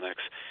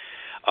harmonics.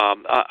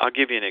 I'll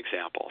give you an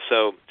example.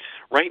 So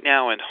right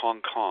now in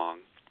Hong Kong,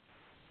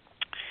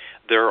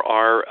 there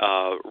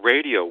are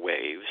radio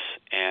waves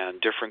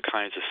and different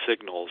kinds of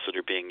signals that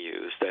are being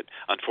used that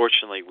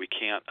unfortunately we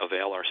can't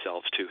avail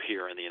ourselves to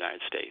here in the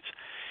United States.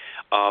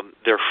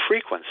 They're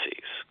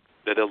frequencies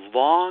that have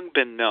long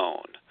been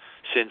known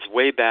since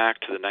way back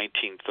to the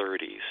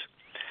 1930s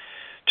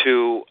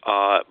to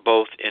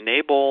both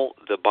enable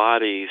the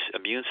body's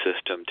immune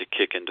system to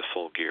kick into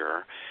full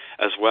gear,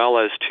 as well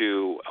as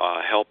to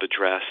help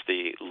address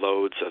the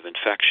loads of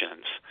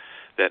infections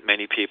that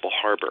many people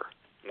harbor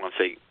once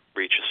they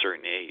reach a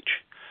certain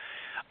age.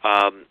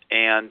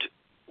 And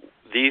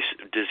these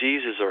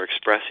diseases are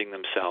expressing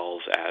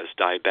themselves as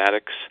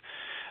diabetics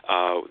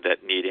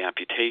that need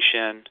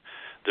amputation.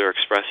 They're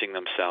expressing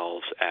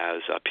themselves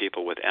as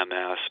people with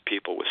MS,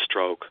 people with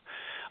stroke,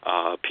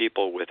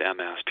 people with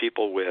MS,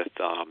 people with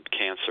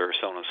cancer,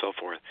 so on and so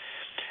forth.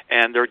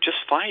 And they're just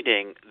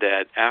finding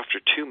that after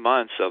 2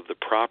 months of the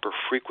proper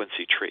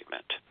frequency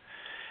treatment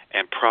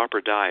and proper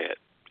diet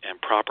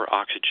and proper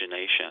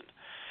oxygenation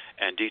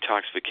and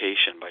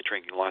detoxification by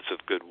drinking lots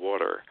of good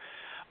water,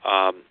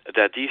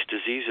 that these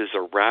diseases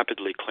are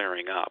rapidly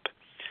clearing up.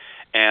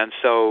 And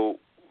so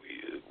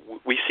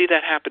we see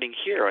that happening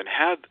here and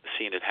have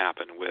seen it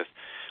happen with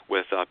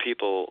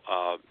people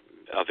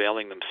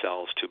availing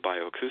themselves to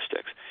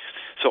bioacoustics.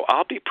 So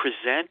I'll be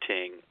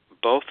presenting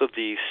both of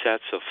these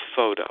sets of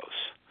photos,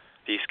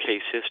 these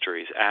case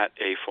histories, at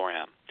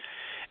A4M.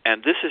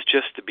 And this is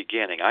just the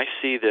beginning. I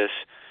see this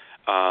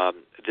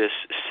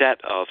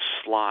set of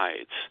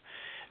slides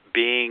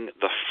being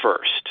the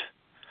first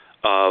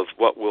of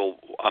what will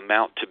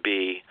amount to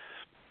be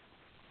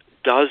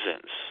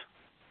dozens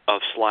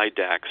of slide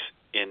decks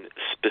in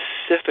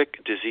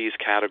specific disease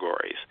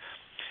categories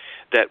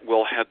that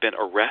will have been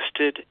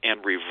arrested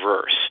and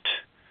reversed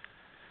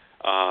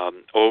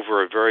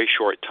over a very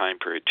short time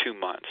period, 2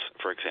 months,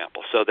 for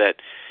example. So that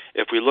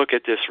if we look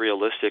at this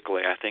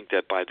realistically, I think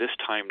that by this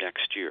time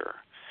next year,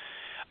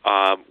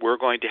 we're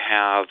going to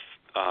have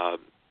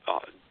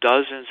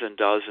dozens and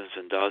dozens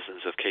and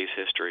dozens of case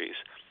histories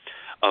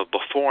of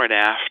before and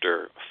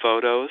after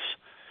photos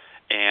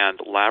and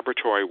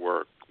laboratory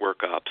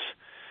workups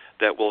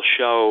that will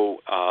show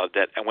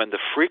that when the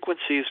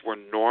frequencies were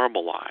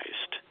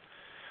normalized,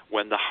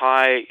 when the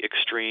high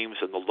extremes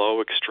and the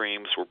low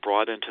extremes were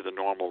brought into the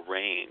normal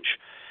range,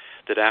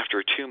 that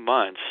after 2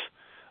 months,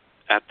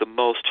 at the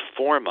most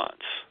 4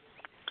 months,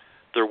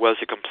 there was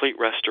a complete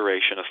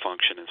restoration of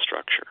function and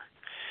structure,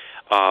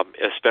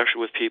 especially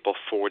with people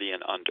 40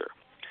 and under.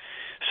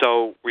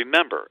 So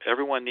remember,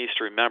 everyone needs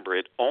to remember,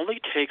 it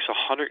only takes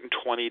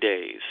 120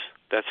 days,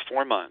 that's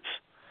 4 months,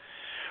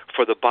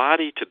 for the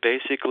body to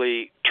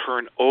basically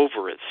turn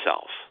over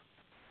itself,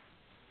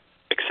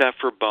 except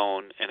for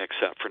bone and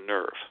except for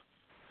nerve.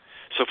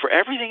 So for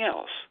everything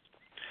else,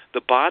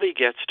 the body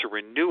gets to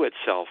renew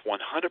itself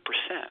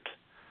 100%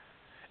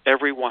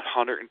 every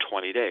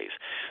 120 days.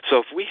 So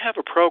if we have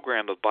a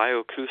program of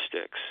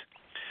bioacoustics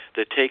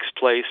that takes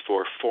place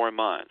for 4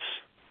 months,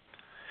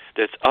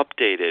 that's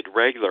updated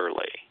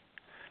regularly,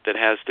 that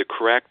has the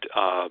correct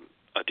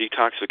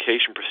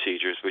detoxification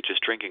procedures, which is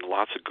drinking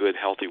lots of good,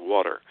 healthy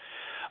water,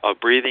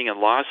 breathing in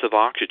lots of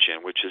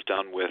oxygen, which is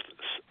done with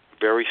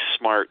very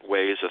smart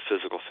ways of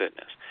physical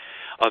fitness,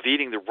 of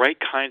eating the right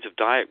kinds of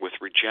diet with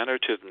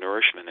regenerative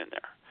nourishment in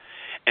there,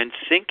 and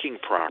thinking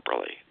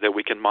properly, that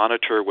we can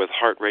monitor with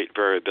heart rate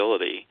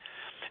variability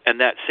And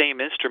that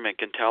same instrument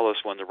can tell us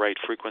when the right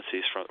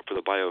frequencies for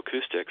the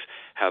bioacoustics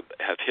have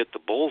hit the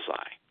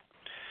bullseye.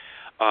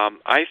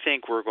 I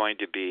think we're going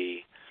to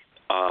be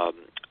at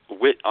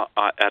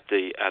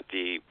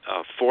the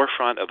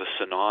forefront of a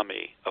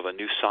tsunami of a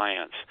new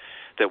science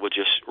that will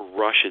just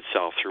rush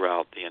itself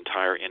throughout the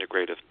entire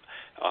integrative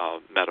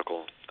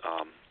medical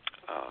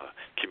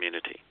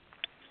community.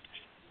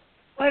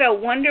 What a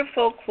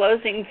wonderful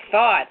closing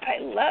thought. I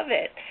love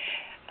it.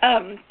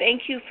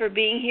 Thank you for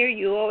being here.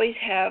 You always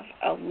have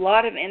a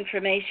lot of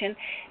information.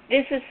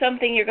 This is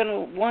something you're going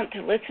to want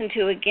to listen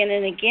to again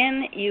and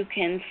again. You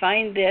can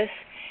find this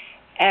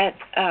at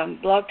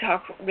Blog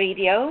Talk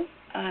Radio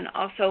and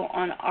also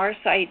on our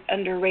site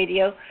under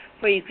radio,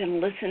 where you can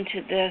listen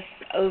to this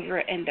over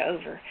and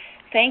over.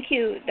 Thank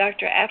you,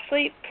 Dr.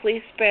 Apsley.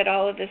 Please spread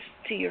all of this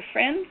to your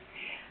friends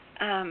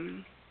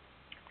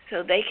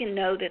so they can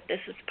know that this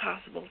is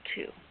possible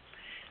too.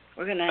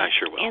 We're going to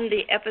end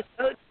the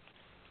episode,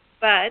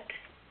 but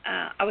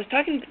I was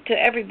talking to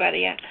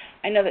everybody.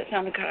 I know that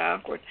sounded kind of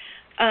awkward.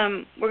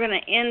 We're going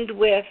to end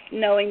with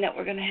knowing that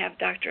we're going to have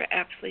Dr.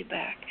 Apsley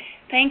back.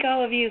 Thank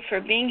all of you for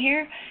being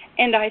here.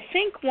 And I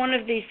think one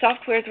of the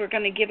softwares we're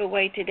going to give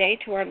away today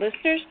to our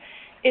listeners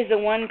is the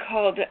one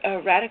called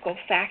Radical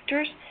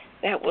Factors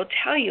that will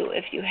tell you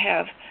if you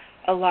have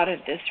a lot of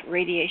this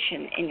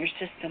radiation in your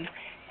system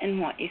and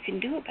what you can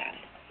do about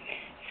it.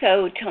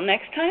 So till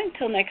next time,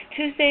 till next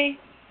Tuesday,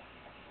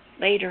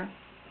 later.